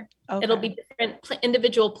next year. Okay. It'll be different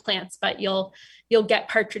individual plants, but you'll get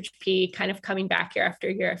partridge pea kind of coming back year after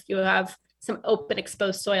year if you have some open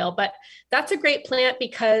exposed soil. But that's a great plant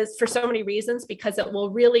because for so many reasons, because it will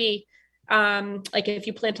really, like if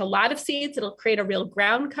you plant a lot of seeds, it'll create a real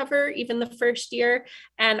ground cover even the first year.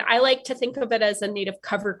 And I like to think of it as a native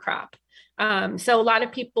cover crop. So a lot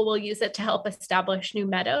of people will use it to help establish new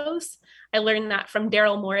meadows. I learned that from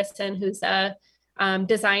Daryl Morrison, who's a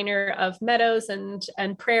designer of meadows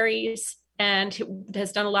and prairies, and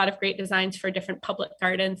has done a lot of great designs for different public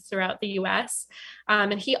gardens throughout the US.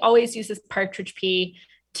 And he always uses partridge pea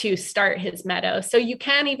to start his meadow. So you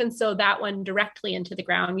can even sow that one directly into the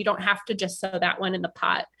ground. You don't have to just sow that one in the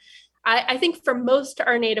pot. I think for most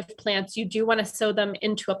our native plants, you do want to sow them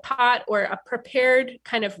into a pot or a prepared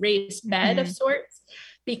kind of raised bed of sorts,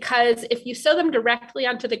 because if you sow them directly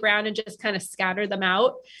onto the ground and just kind of scatter them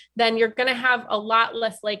out, then you're going to have a lot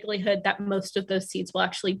less likelihood that most of those seeds will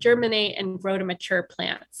actually germinate and grow to mature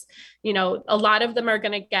plants. You know, a lot of them are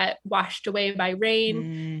going to get washed away by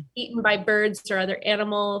rain, eaten by birds or other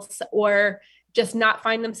animals, or just not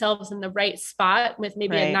find themselves in the right spot with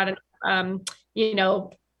maybe not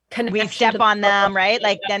we step on them, right?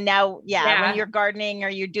 Like then now, when you're gardening or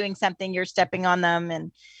you're doing something, you're stepping on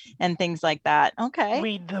them and things like that. Okay.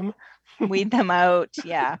 Weed them out.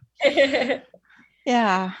 Yeah.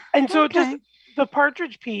 Yeah. And so just the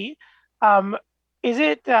partridge pea, is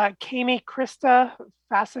it Kami Christa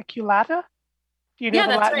fasciculata? Do you know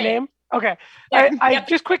the Latin name? Okay. Yeah, I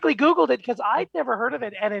just quickly Googled it because I'd never heard of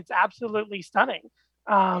it, and it's absolutely stunning.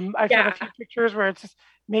 I've got a few pictures where it's just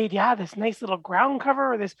made, this nice little ground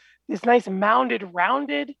cover, or this nice mounded,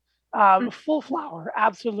 rounded, full flower.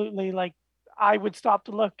 Absolutely. Like I would stop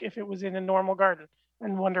to look if it was in a normal garden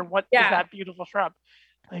and wonder what is that beautiful shrub.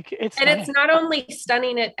 Like it's not only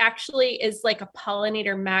stunning, it actually is like a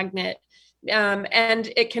pollinator magnet.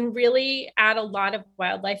 And it can really add a lot of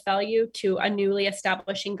wildlife value to a newly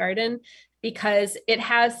establishing garden because it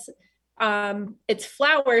has its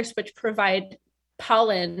flowers, which provide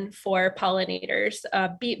pollen for pollinators,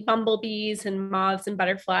 bumblebees and moths and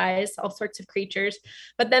butterflies, all sorts of creatures.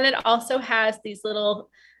 But then it also has these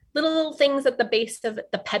little things at the base of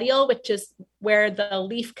the petiole, which is where the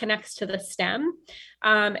leaf connects to the stem.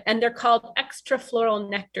 And they're called extrafloral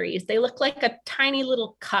nectaries. They look like a tiny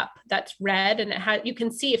little cup that's red, and you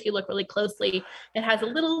can see if you look really closely, it has a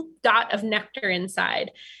little dot of nectar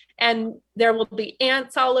inside. And there will be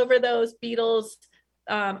ants all over those, beetles,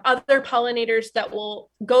 other pollinators that will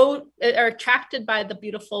are attracted by the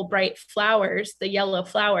beautiful bright flowers, the yellow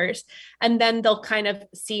flowers, and then they'll kind of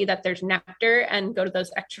see that there's nectar and go to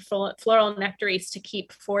those extra floral nectaries to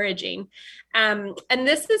keep foraging. And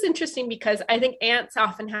this is interesting because I think ants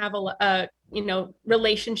often have a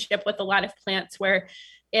relationship with a lot of plants where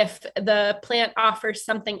if the plant offers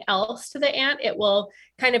something else to the ant, it will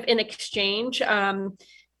kind of in exchange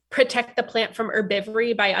protect the plant from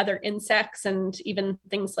herbivory by other insects and even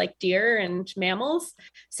things like deer and mammals.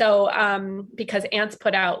 So because ants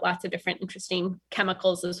put out lots of different interesting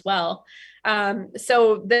chemicals as well.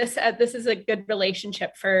 So this is a good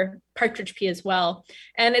relationship for partridge pea as well.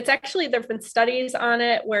 And it's actually, there've been studies on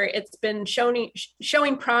it where it's been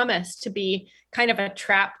showing promise to be kind of a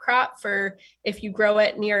trap crop for if you grow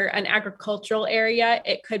it near an agricultural area,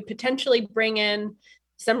 it could potentially bring in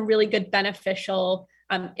some really good beneficial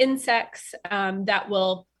insects that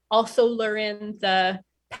will also lure in the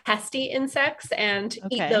pesty insects and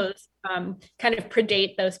eat those, kind of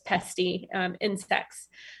predate those pesty insects.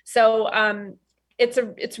 So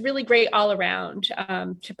it's really great all around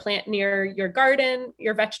to plant near your garden,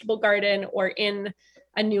 your vegetable garden, or in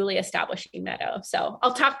a newly establishing meadow. So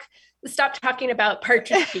I'll stop talking about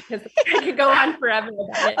partridge pea because I could go on forever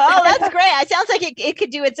about it. Oh, that's great. It sounds like it could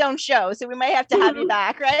do its own show. So we might have to have you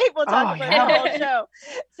back, right? We'll talk about the whole show.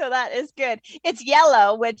 So that is good. It's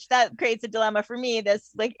yellow, which that creates a dilemma for me, this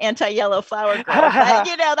like anti-yellow flower growth.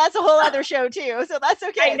 But, that's a whole other show too. So that's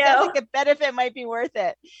okay. It sounds like the benefit might be worth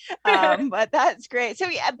it. But that's great. So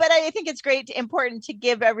but I think it's important to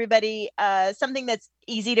give everybody something that's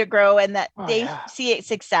easy to grow and that they see it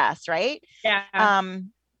success, right? Yeah.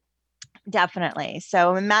 Definitely.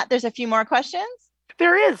 So Matt, there's a few more questions.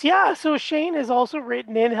 There is, yeah. So Shane has also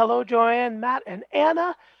written in, hello, Joanne, Matt, and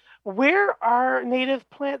Anna. Where are native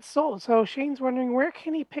plants sold? So Shane's wondering, where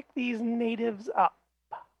can he pick these natives up?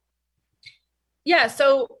 Yeah,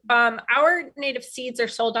 so our native seeds are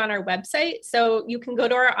sold on our website. So you can go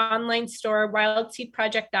to our online store,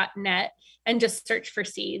 wildseedproject.net, and just search for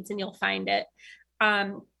seeds and you'll find it.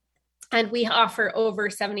 And we offer over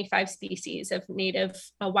 75 species of native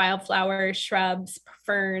wildflowers, shrubs,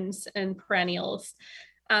 ferns, and perennials.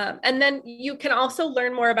 And then you can also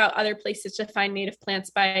learn more about other places to find native plants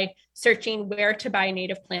by searching where to buy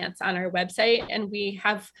native plants on our website. And we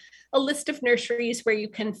have a list of nurseries where you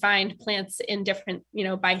can find plants in different,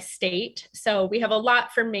 by state. So we have a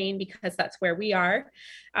lot for Maine because that's where we are.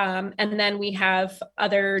 And then we have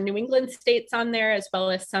other New England states on there, as well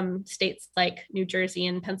as some states like New Jersey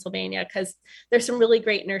and Pennsylvania, because there's some really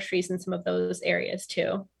great nurseries in some of those areas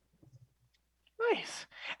too. Nice.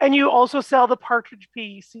 And you also sell the partridge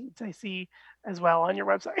pea seeds, I see, as well on your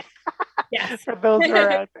website. Yes. For those who are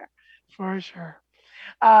out there, for sure.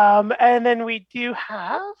 And then we do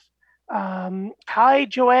have, hi,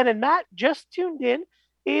 Joanne and Matt, just tuned in.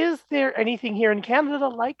 Is there anything here in Canada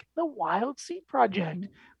like the Wild Seed Project?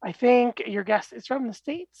 I think your guest is from the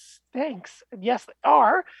States. Thanks. And yes, they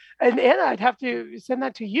are. And Anna, I'd have to send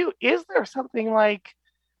that to you. Is there something like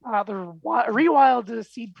the Rewild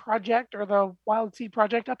Seed Project or the Wild Seed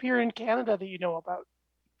Project up here in Canada that you know about?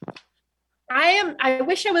 I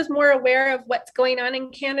wish I was more aware of what's going on in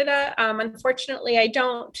Canada. Unfortunately, I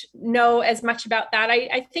don't know as much about that.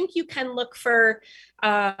 I think you can look for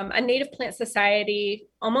a native plant society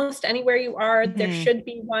almost anywhere you are. Mm-hmm. There should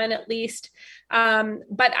be one at least.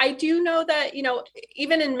 But I do know that,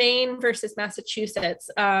 even in Maine versus Massachusetts,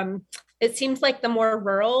 it seems like the more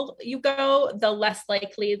rural you go, the less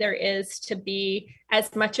likely there is to be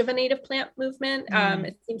as much of a native plant movement.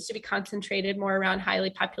 It seems to be concentrated more around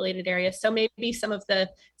highly populated areas. So maybe some of the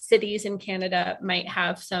cities in Canada might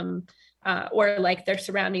have some, or like their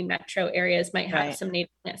surrounding metro areas might have some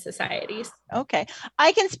native plant societies. Okay.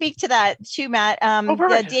 I can speak to that too, Matt.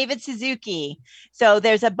 The David Suzuki. So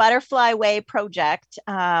there's a Butterfly Way project.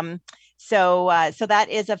 So that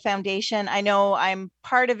is a foundation. I know I'm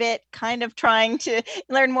part of it, kind of trying to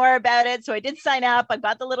learn more about it. So I did sign up. I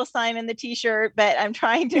got the little sign in the t-shirt, but I'm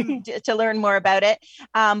trying to learn more about it.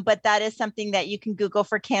 But that is something that you can Google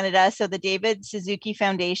for Canada. So the David Suzuki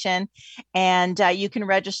Foundation, and you can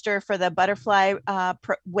register for the Butterfly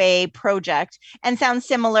Way project. And sounds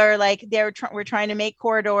similar, like we're trying to make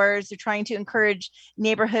corridors. They're trying to encourage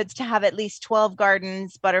neighborhoods to have at least 12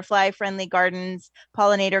 gardens, butterfly-friendly gardens,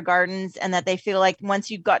 pollinator gardens, and that they feel like once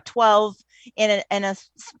you've got 12 in a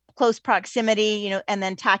close proximity, and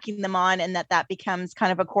then tacking them on, and that becomes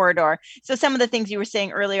kind of a corridor. So some of the things you were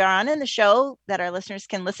saying earlier on in the show that our listeners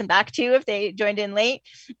can listen back to if they joined in late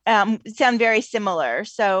sound very similar.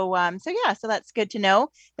 So that's good to know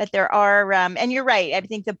that there are, and you're right. I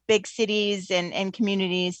think the big cities and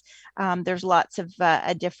communities, there's lots of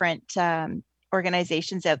different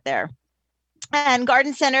organizations out there. And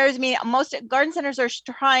garden centers, most garden centers are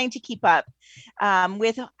trying to keep up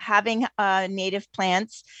with having native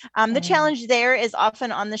plants. The challenge there is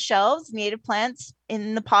often on the shelves. Native plants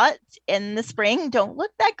in the pot in the spring don't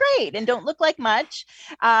look that great and don't look like much,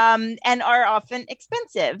 and are often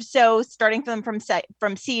expensive. So starting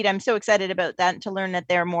from seed, I'm so excited about that, to learn that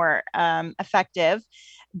they're more effective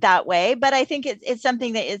that way. But I think it's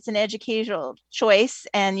something that it's an educational choice,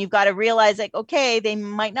 and you've got to realize, like, okay, they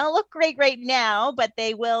might not look great right now, but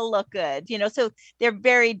they will look good, so they're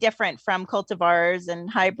very different from cultivars and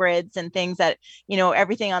hybrids and things that,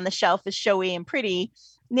 everything on the shelf is showy and pretty.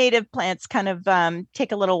 Native plants kind of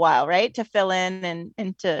take a little while, right, to fill in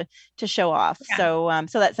and to show off. Yeah.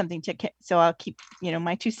 So that's something so I'll keep,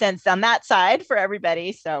 my 2 cents on that side for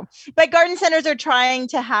everybody. So, but garden centers are trying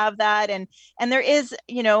to have that, and there is,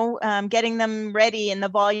 getting them ready, and the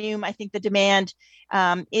volume, I think the demand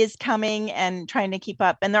is coming, and trying to keep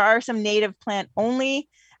up. And there are some native plant only,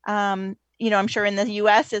 I'm sure in the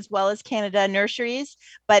US as well as Canada, nurseries,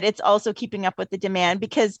 but it's also keeping up with the demand,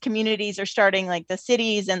 because communities are starting, like the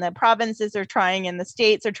cities and the provinces are trying, and the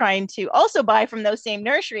states are trying to also buy from those same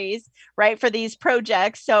nurseries, right, for these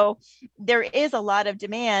projects. So there is a lot of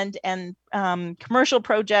demand, and commercial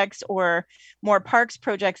projects or more parks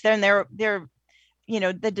projects there, and they're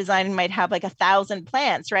the design might have like 1,000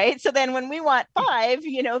 plants, right? So then when we want 5,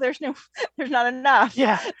 there's not enough.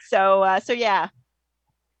 Yeah. So yeah.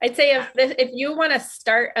 I'd say if you want to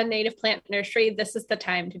start a native plant nursery, this is the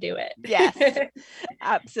time to do it. Yes,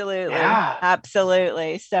 absolutely. Yeah.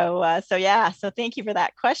 Absolutely. So thank you for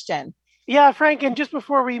that question. Yeah, Frank, and just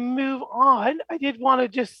before we move on, I did want to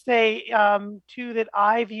just say too that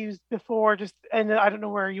I've used before, and I don't know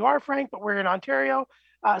where you are, Frank, but we're in Ontario.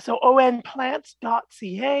 So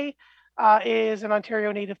onplants.ca is an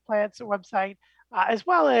Ontario native plants website, as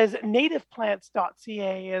well as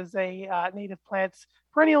nativeplants.ca is a native plants,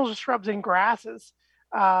 perennials, shrubs, and grasses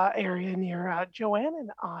area near Joanne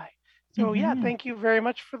and I. So yeah, thank you very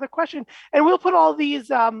much for the question. And we'll put all these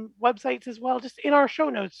websites as well just in our show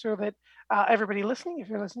notes, so that everybody listening, if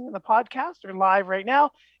you're listening to the podcast or live right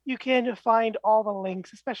now, you can find all the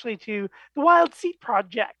links, especially to the Wild Seed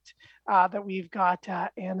Project that we've got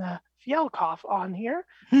Anna Fialkoff on here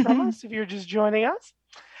from us, if you're just joining us.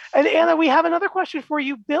 And Anna, we have another question for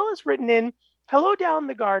you. Bill has written in, hello down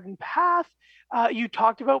the garden path. You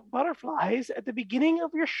talked about butterflies at the beginning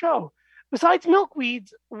of your show. Besides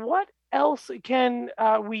milkweeds, what else can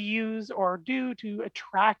we use or do to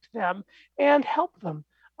attract them and help them?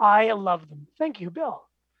 I love them. Thank you, Bill.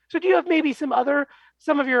 So do you have maybe some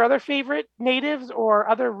of your other favorite natives or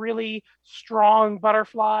other really strong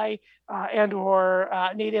butterfly and or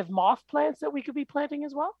native moth plants that we could be planting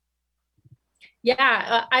as well?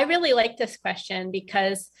 Yeah, I really like this question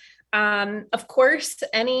because, of course,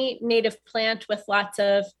 any native plant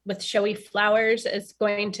with showy flowers is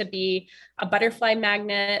going to be a butterfly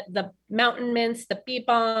magnet. The mountain mints, the bee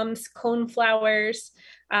balms, cone flowers,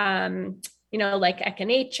 like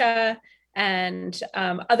echinacea, and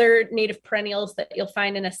other native perennials that you'll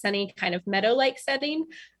find in a sunny kind of meadow-like setting.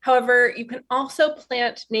 However, you can also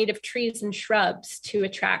plant native trees and shrubs to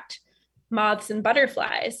attract moths and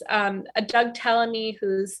butterflies. Doug Tellamy,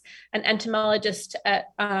 who's an entomologist at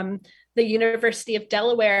the University of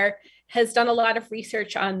Delaware, has done a lot of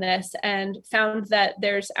research on this and found that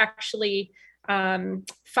there's actually 5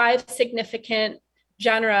 significant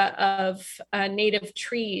genera of native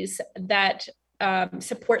trees that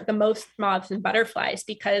support the most moths and butterflies,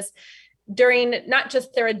 because during not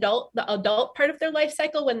just the adult part of their life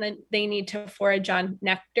cycle, when they need to forage on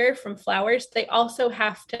nectar from flowers, they also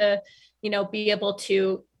have to be able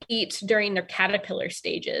to eat during their caterpillar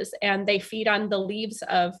stages. And they feed on the leaves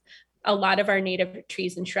of a lot of our native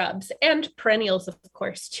trees and shrubs, and perennials, of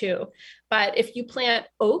course, too. But if you plant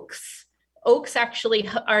oaks actually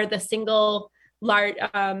are the single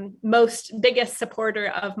biggest supporter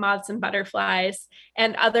of moths and butterflies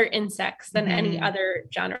and other insects than any other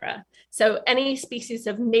genre. So any species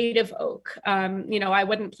of native oak, I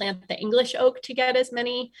wouldn't plant the English oak to get as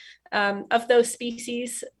many of those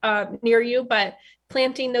species near you, but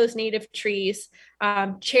planting those native trees.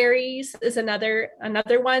 Cherries is another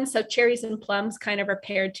one. So cherries and plums kind of are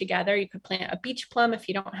paired together. You could plant a beach plum if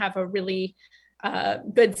you don't have a really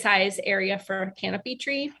good size area for a canopy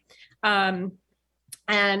tree.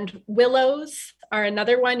 And willows are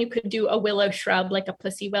another one. You could do a willow shrub like a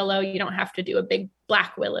pussy willow. You don't have to do a big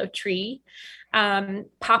black willow tree.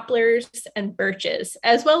 Poplars and birches,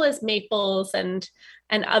 as well as maples and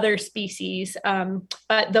other species.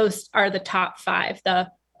 But those are the top 5,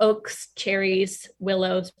 the oaks, cherries,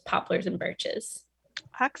 willows, poplars, and birches.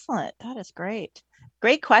 Excellent. That is great.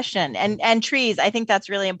 Great question. And trees, I think that's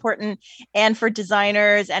really important. And for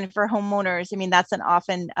designers and for homeowners, I mean, that's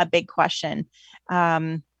often a big question.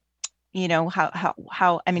 You know,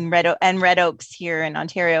 how I mean, red oaks here in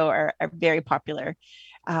Ontario are very popular.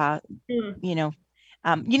 You know,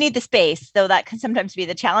 you need the space, though that can sometimes be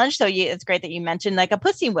the challenge. So it's great that you mentioned like a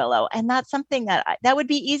pussy willow, and that's something that would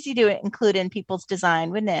be easy to include in people's design,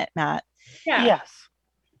 wouldn't it, Matt? Yeah. Yes.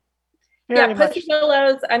 Yeah, pussy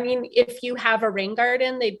willows, I mean, if you have a rain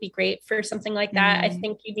garden, they'd be great for something like that. I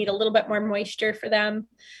think you need a little bit more moisture for them.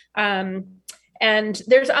 And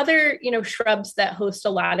there's other, you know, shrubs that host a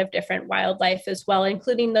lot of different wildlife as well,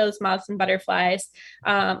 including those moths and butterflies.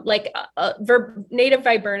 Like native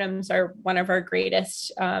viburnums are one of our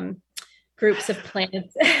greatest groups of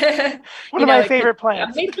plants. One of my favorite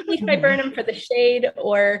plants. Basically viburnum for the shade,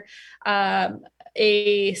 or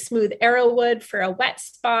a smooth arrowwood for a wet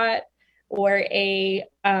spot, or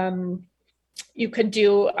you could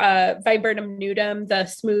do viburnum nudum, the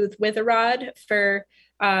smooth witherrod, for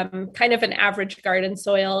kind of an average garden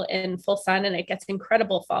soil in full sun, and it gets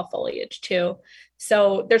incredible fall foliage too.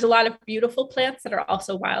 So there's a lot of beautiful plants that are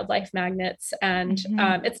also wildlife magnets, and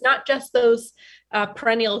it's not just those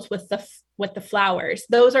perennials with the flowers.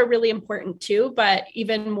 Those are really important too, but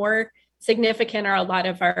even more significant are a lot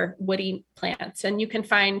of our woody plants, and you can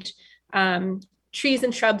find trees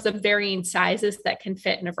and shrubs of varying sizes that can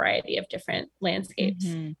fit in a variety of different landscapes.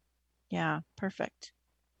 Yeah, perfect.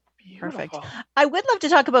 Beautiful. Perfect. I would love to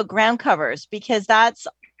talk about ground covers, because that's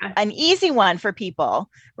an easy one for people,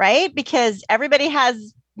 right? Because everybody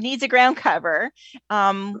needs a ground cover.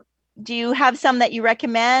 Do you have some that you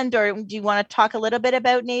recommend, or do you want to talk a little bit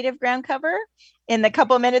about native ground cover in the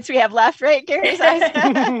couple of minutes we have left, right, Gary?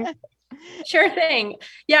 Sure thing.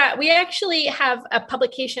 Yeah, we actually have a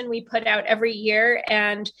publication we put out every year,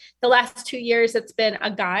 and the last 2 years it's been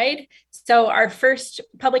a guide. So our first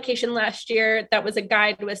publication last year that was a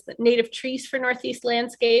guide was the Native Trees for Northeast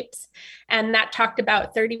Landscapes, and that talked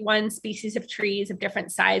about 31 species of trees of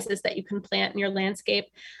different sizes that you can plant in your landscape.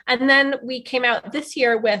 And then we came out this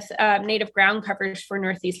year with native ground covers for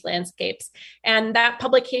Northeast landscapes, and that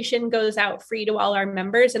publication goes out free to all our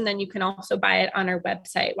members, and then you can also buy it on our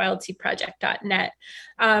website, wildseaproject.net.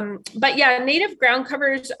 But yeah, native ground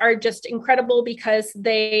covers are just incredible because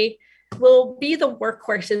they will be the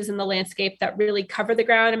workhorses in the landscape that really cover the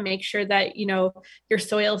ground and make sure that, you know, your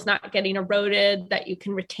soil is not getting eroded, that you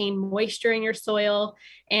can retain moisture in your soil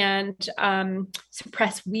and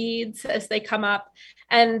suppress weeds as they come up,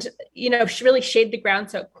 and, you know, really shade the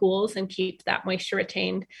ground so it cools and keeps that moisture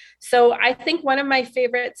retained. So I think one of my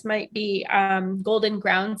favorites might be golden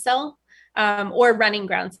groundsel. Or running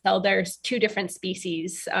groundsel. There's 2 different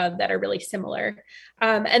species that are really similar.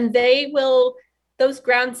 And those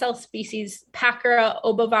groundsel species, Pachyra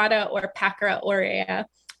obovata or Pachyra aurea,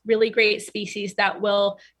 really great species that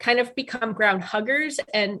will kind of become ground huggers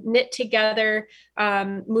and knit together,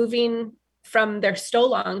 moving from their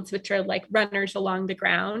stolons, which are like runners along the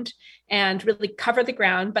ground, and really cover the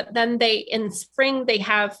ground. But then in spring, they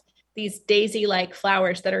have these daisy-like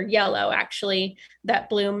flowers that are yellow, actually, that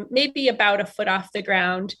bloom maybe about a foot off the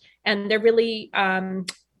ground. And they're really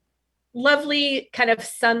lovely kind of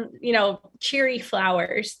cheery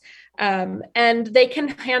flowers. And they can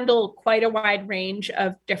handle quite a wide range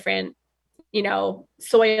of different, you know,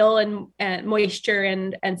 soil and moisture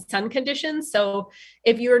and sun conditions. So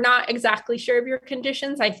if you're not exactly sure of your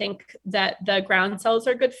conditions, I think that the groundsels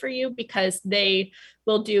are good for you because they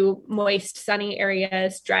will do moist, sunny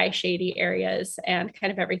areas, dry, shady areas, and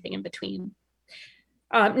kind of everything in between.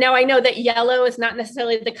 Now I know that yellow is not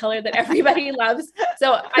necessarily the color that everybody loves.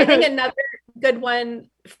 So I think another good one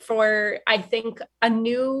for, I think, a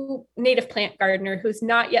new native plant gardener who's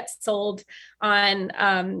not yet sold on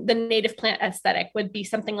the native plant aesthetic would be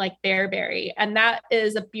something like bearberry. And that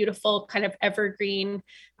is a beautiful kind of evergreen,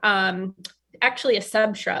 actually a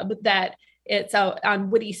subshrub that it's on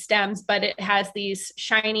woody stems, but it has these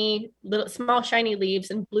small shiny leaves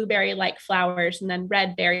and blueberry-like flowers, and then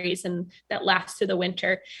red berries, and that lasts through the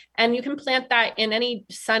winter. And you can plant that in any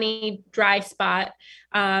sunny, dry spot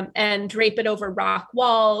and drape it over rock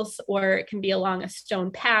walls, or it can be along a stone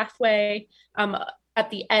pathway at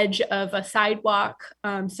the edge of a sidewalk.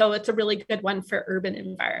 So it's a really good one for urban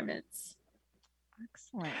environments.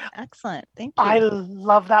 Excellent. Thank you. I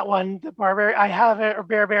love that one. The barberry. I have it, or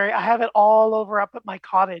bearberry. I have it all over up at my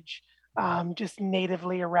cottage, just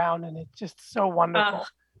natively around, and it's just so wonderful.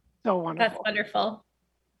 So wonderful. That's wonderful.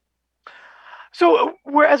 So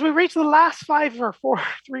as we reach the last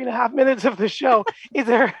 3.5 minutes of the show, is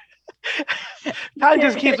there time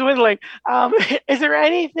just keeps dwindling. Is there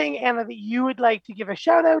anything, Anna, that you would like to give a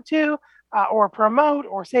shout out to, or promote,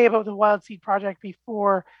 or say about the Wild Seed Project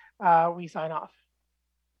before we sign off?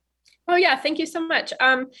 Oh yeah, thank you so much.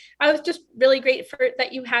 I was just really grateful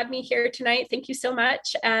that you had me here tonight. Thank you so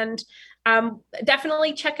much. And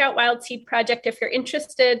definitely check out Wild Seed Project if you're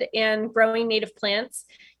interested in growing native plants.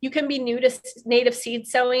 You can be new to native seed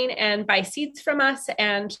sowing and buy seeds from us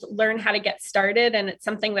and learn how to get started. And it's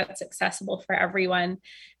something that's accessible for everyone.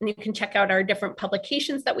 And you can check out our different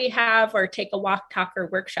publications that we have, or take a walk, talk, or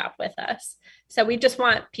workshop with us. So we just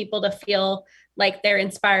want people to feel like they're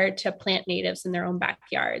inspired to plant natives in their own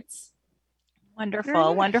backyards.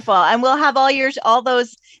 Wonderful, wonderful. And we'll have all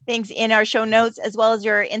those things in our show notes, as well as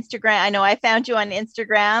your Instagram. I know I found you on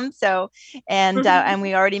Instagram. So, and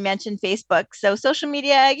we already mentioned Facebook. So social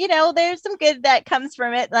media, there's some good that comes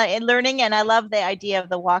from it, in learning. And I love the idea of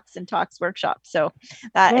the walks and talks workshop. So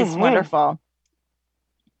that is wonderful.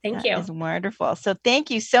 Thank you. That is wonderful. So thank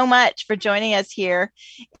you so much for joining us here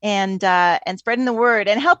and spreading the word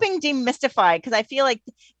and helping demystify, because I feel like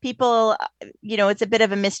people, it's a bit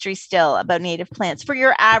of a mystery still about native plants for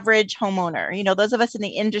your average homeowner. Those of us in the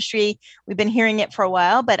industry, we've been hearing it for a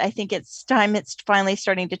while, but I think it's finally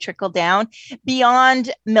starting to trickle down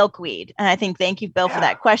beyond milkweed. And I think, thank you, Bill, for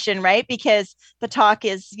that question, right? Because the talk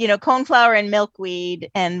is, coneflower and milkweed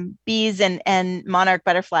and bees and monarch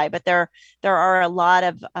butterfly, but there are a lot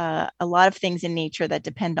of things in nature that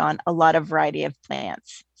depend on a lot of variety of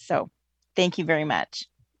plants. So thank you very much.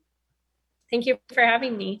 Thank you for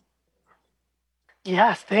having me.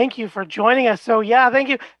 Yes, thank you for joining us. So thank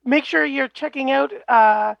you. Make sure you're checking out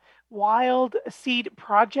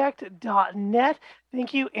wildseedproject.net.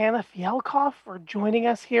 Thank you, Anna Fialkoff, for joining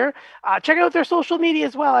us here. Check out their social media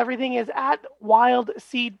as well. Everything is at Wild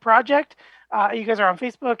Seed Project. You guys are on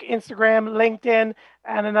Facebook, Instagram, LinkedIn,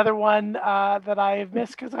 and another one that I have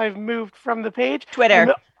missed because I've moved from the page.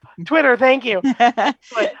 Twitter, thank you.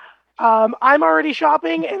 But, I'm already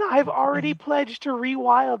shopping, and I've already pledged to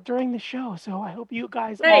Rewild during the show. So I hope you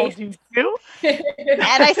guys all do too. And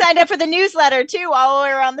I signed up for the newsletter too while we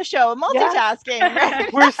were on the show. Multitasking. Yes.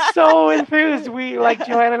 Right? We're so enthused.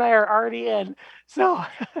 Joanne and I are already in. So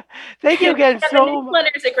thank you again The newsletter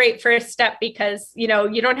is a great first step because, you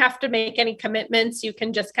don't have to make any commitments. You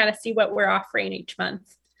can just kind of see what we're offering each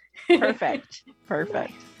month. Perfect.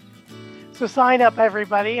 So sign up,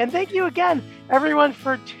 everybody. And thank you again, everyone,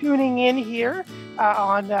 for tuning in here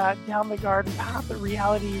on Down the Garden Path at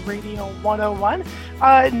Reality Radio 101.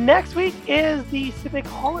 Next week is the civic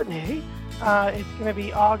holiday. It's going to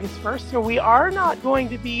be August 1st. So we are not going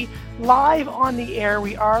to be live on the air.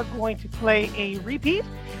 We are going to play a repeat.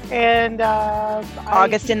 And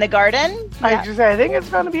August in the Garden. I think it's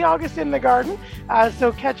going to be August in the Garden.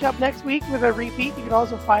 So catch up next week with a repeat. You can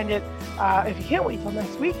also find it, if you can't wait till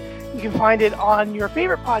next week, you can find it on your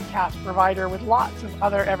favorite podcast provider with lots of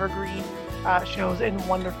other evergreen shows and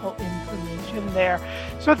wonderful information there.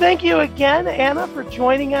 So thank you again, Anna, for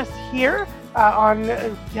joining us here on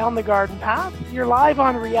Down the Garden Path. You're live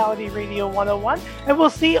on Reality Radio 101, and we'll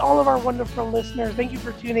see all of our wonderful listeners. Thank you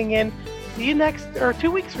for tuning in. See you 2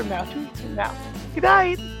 weeks from now. Good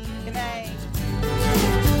night. Good night.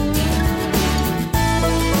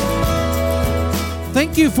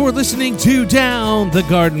 Thank you for listening to Down the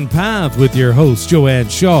Garden Path with your host, Joanne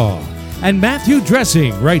Shaw and Matthew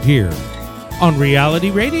Dressing, right here on Reality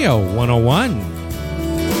Radio 101.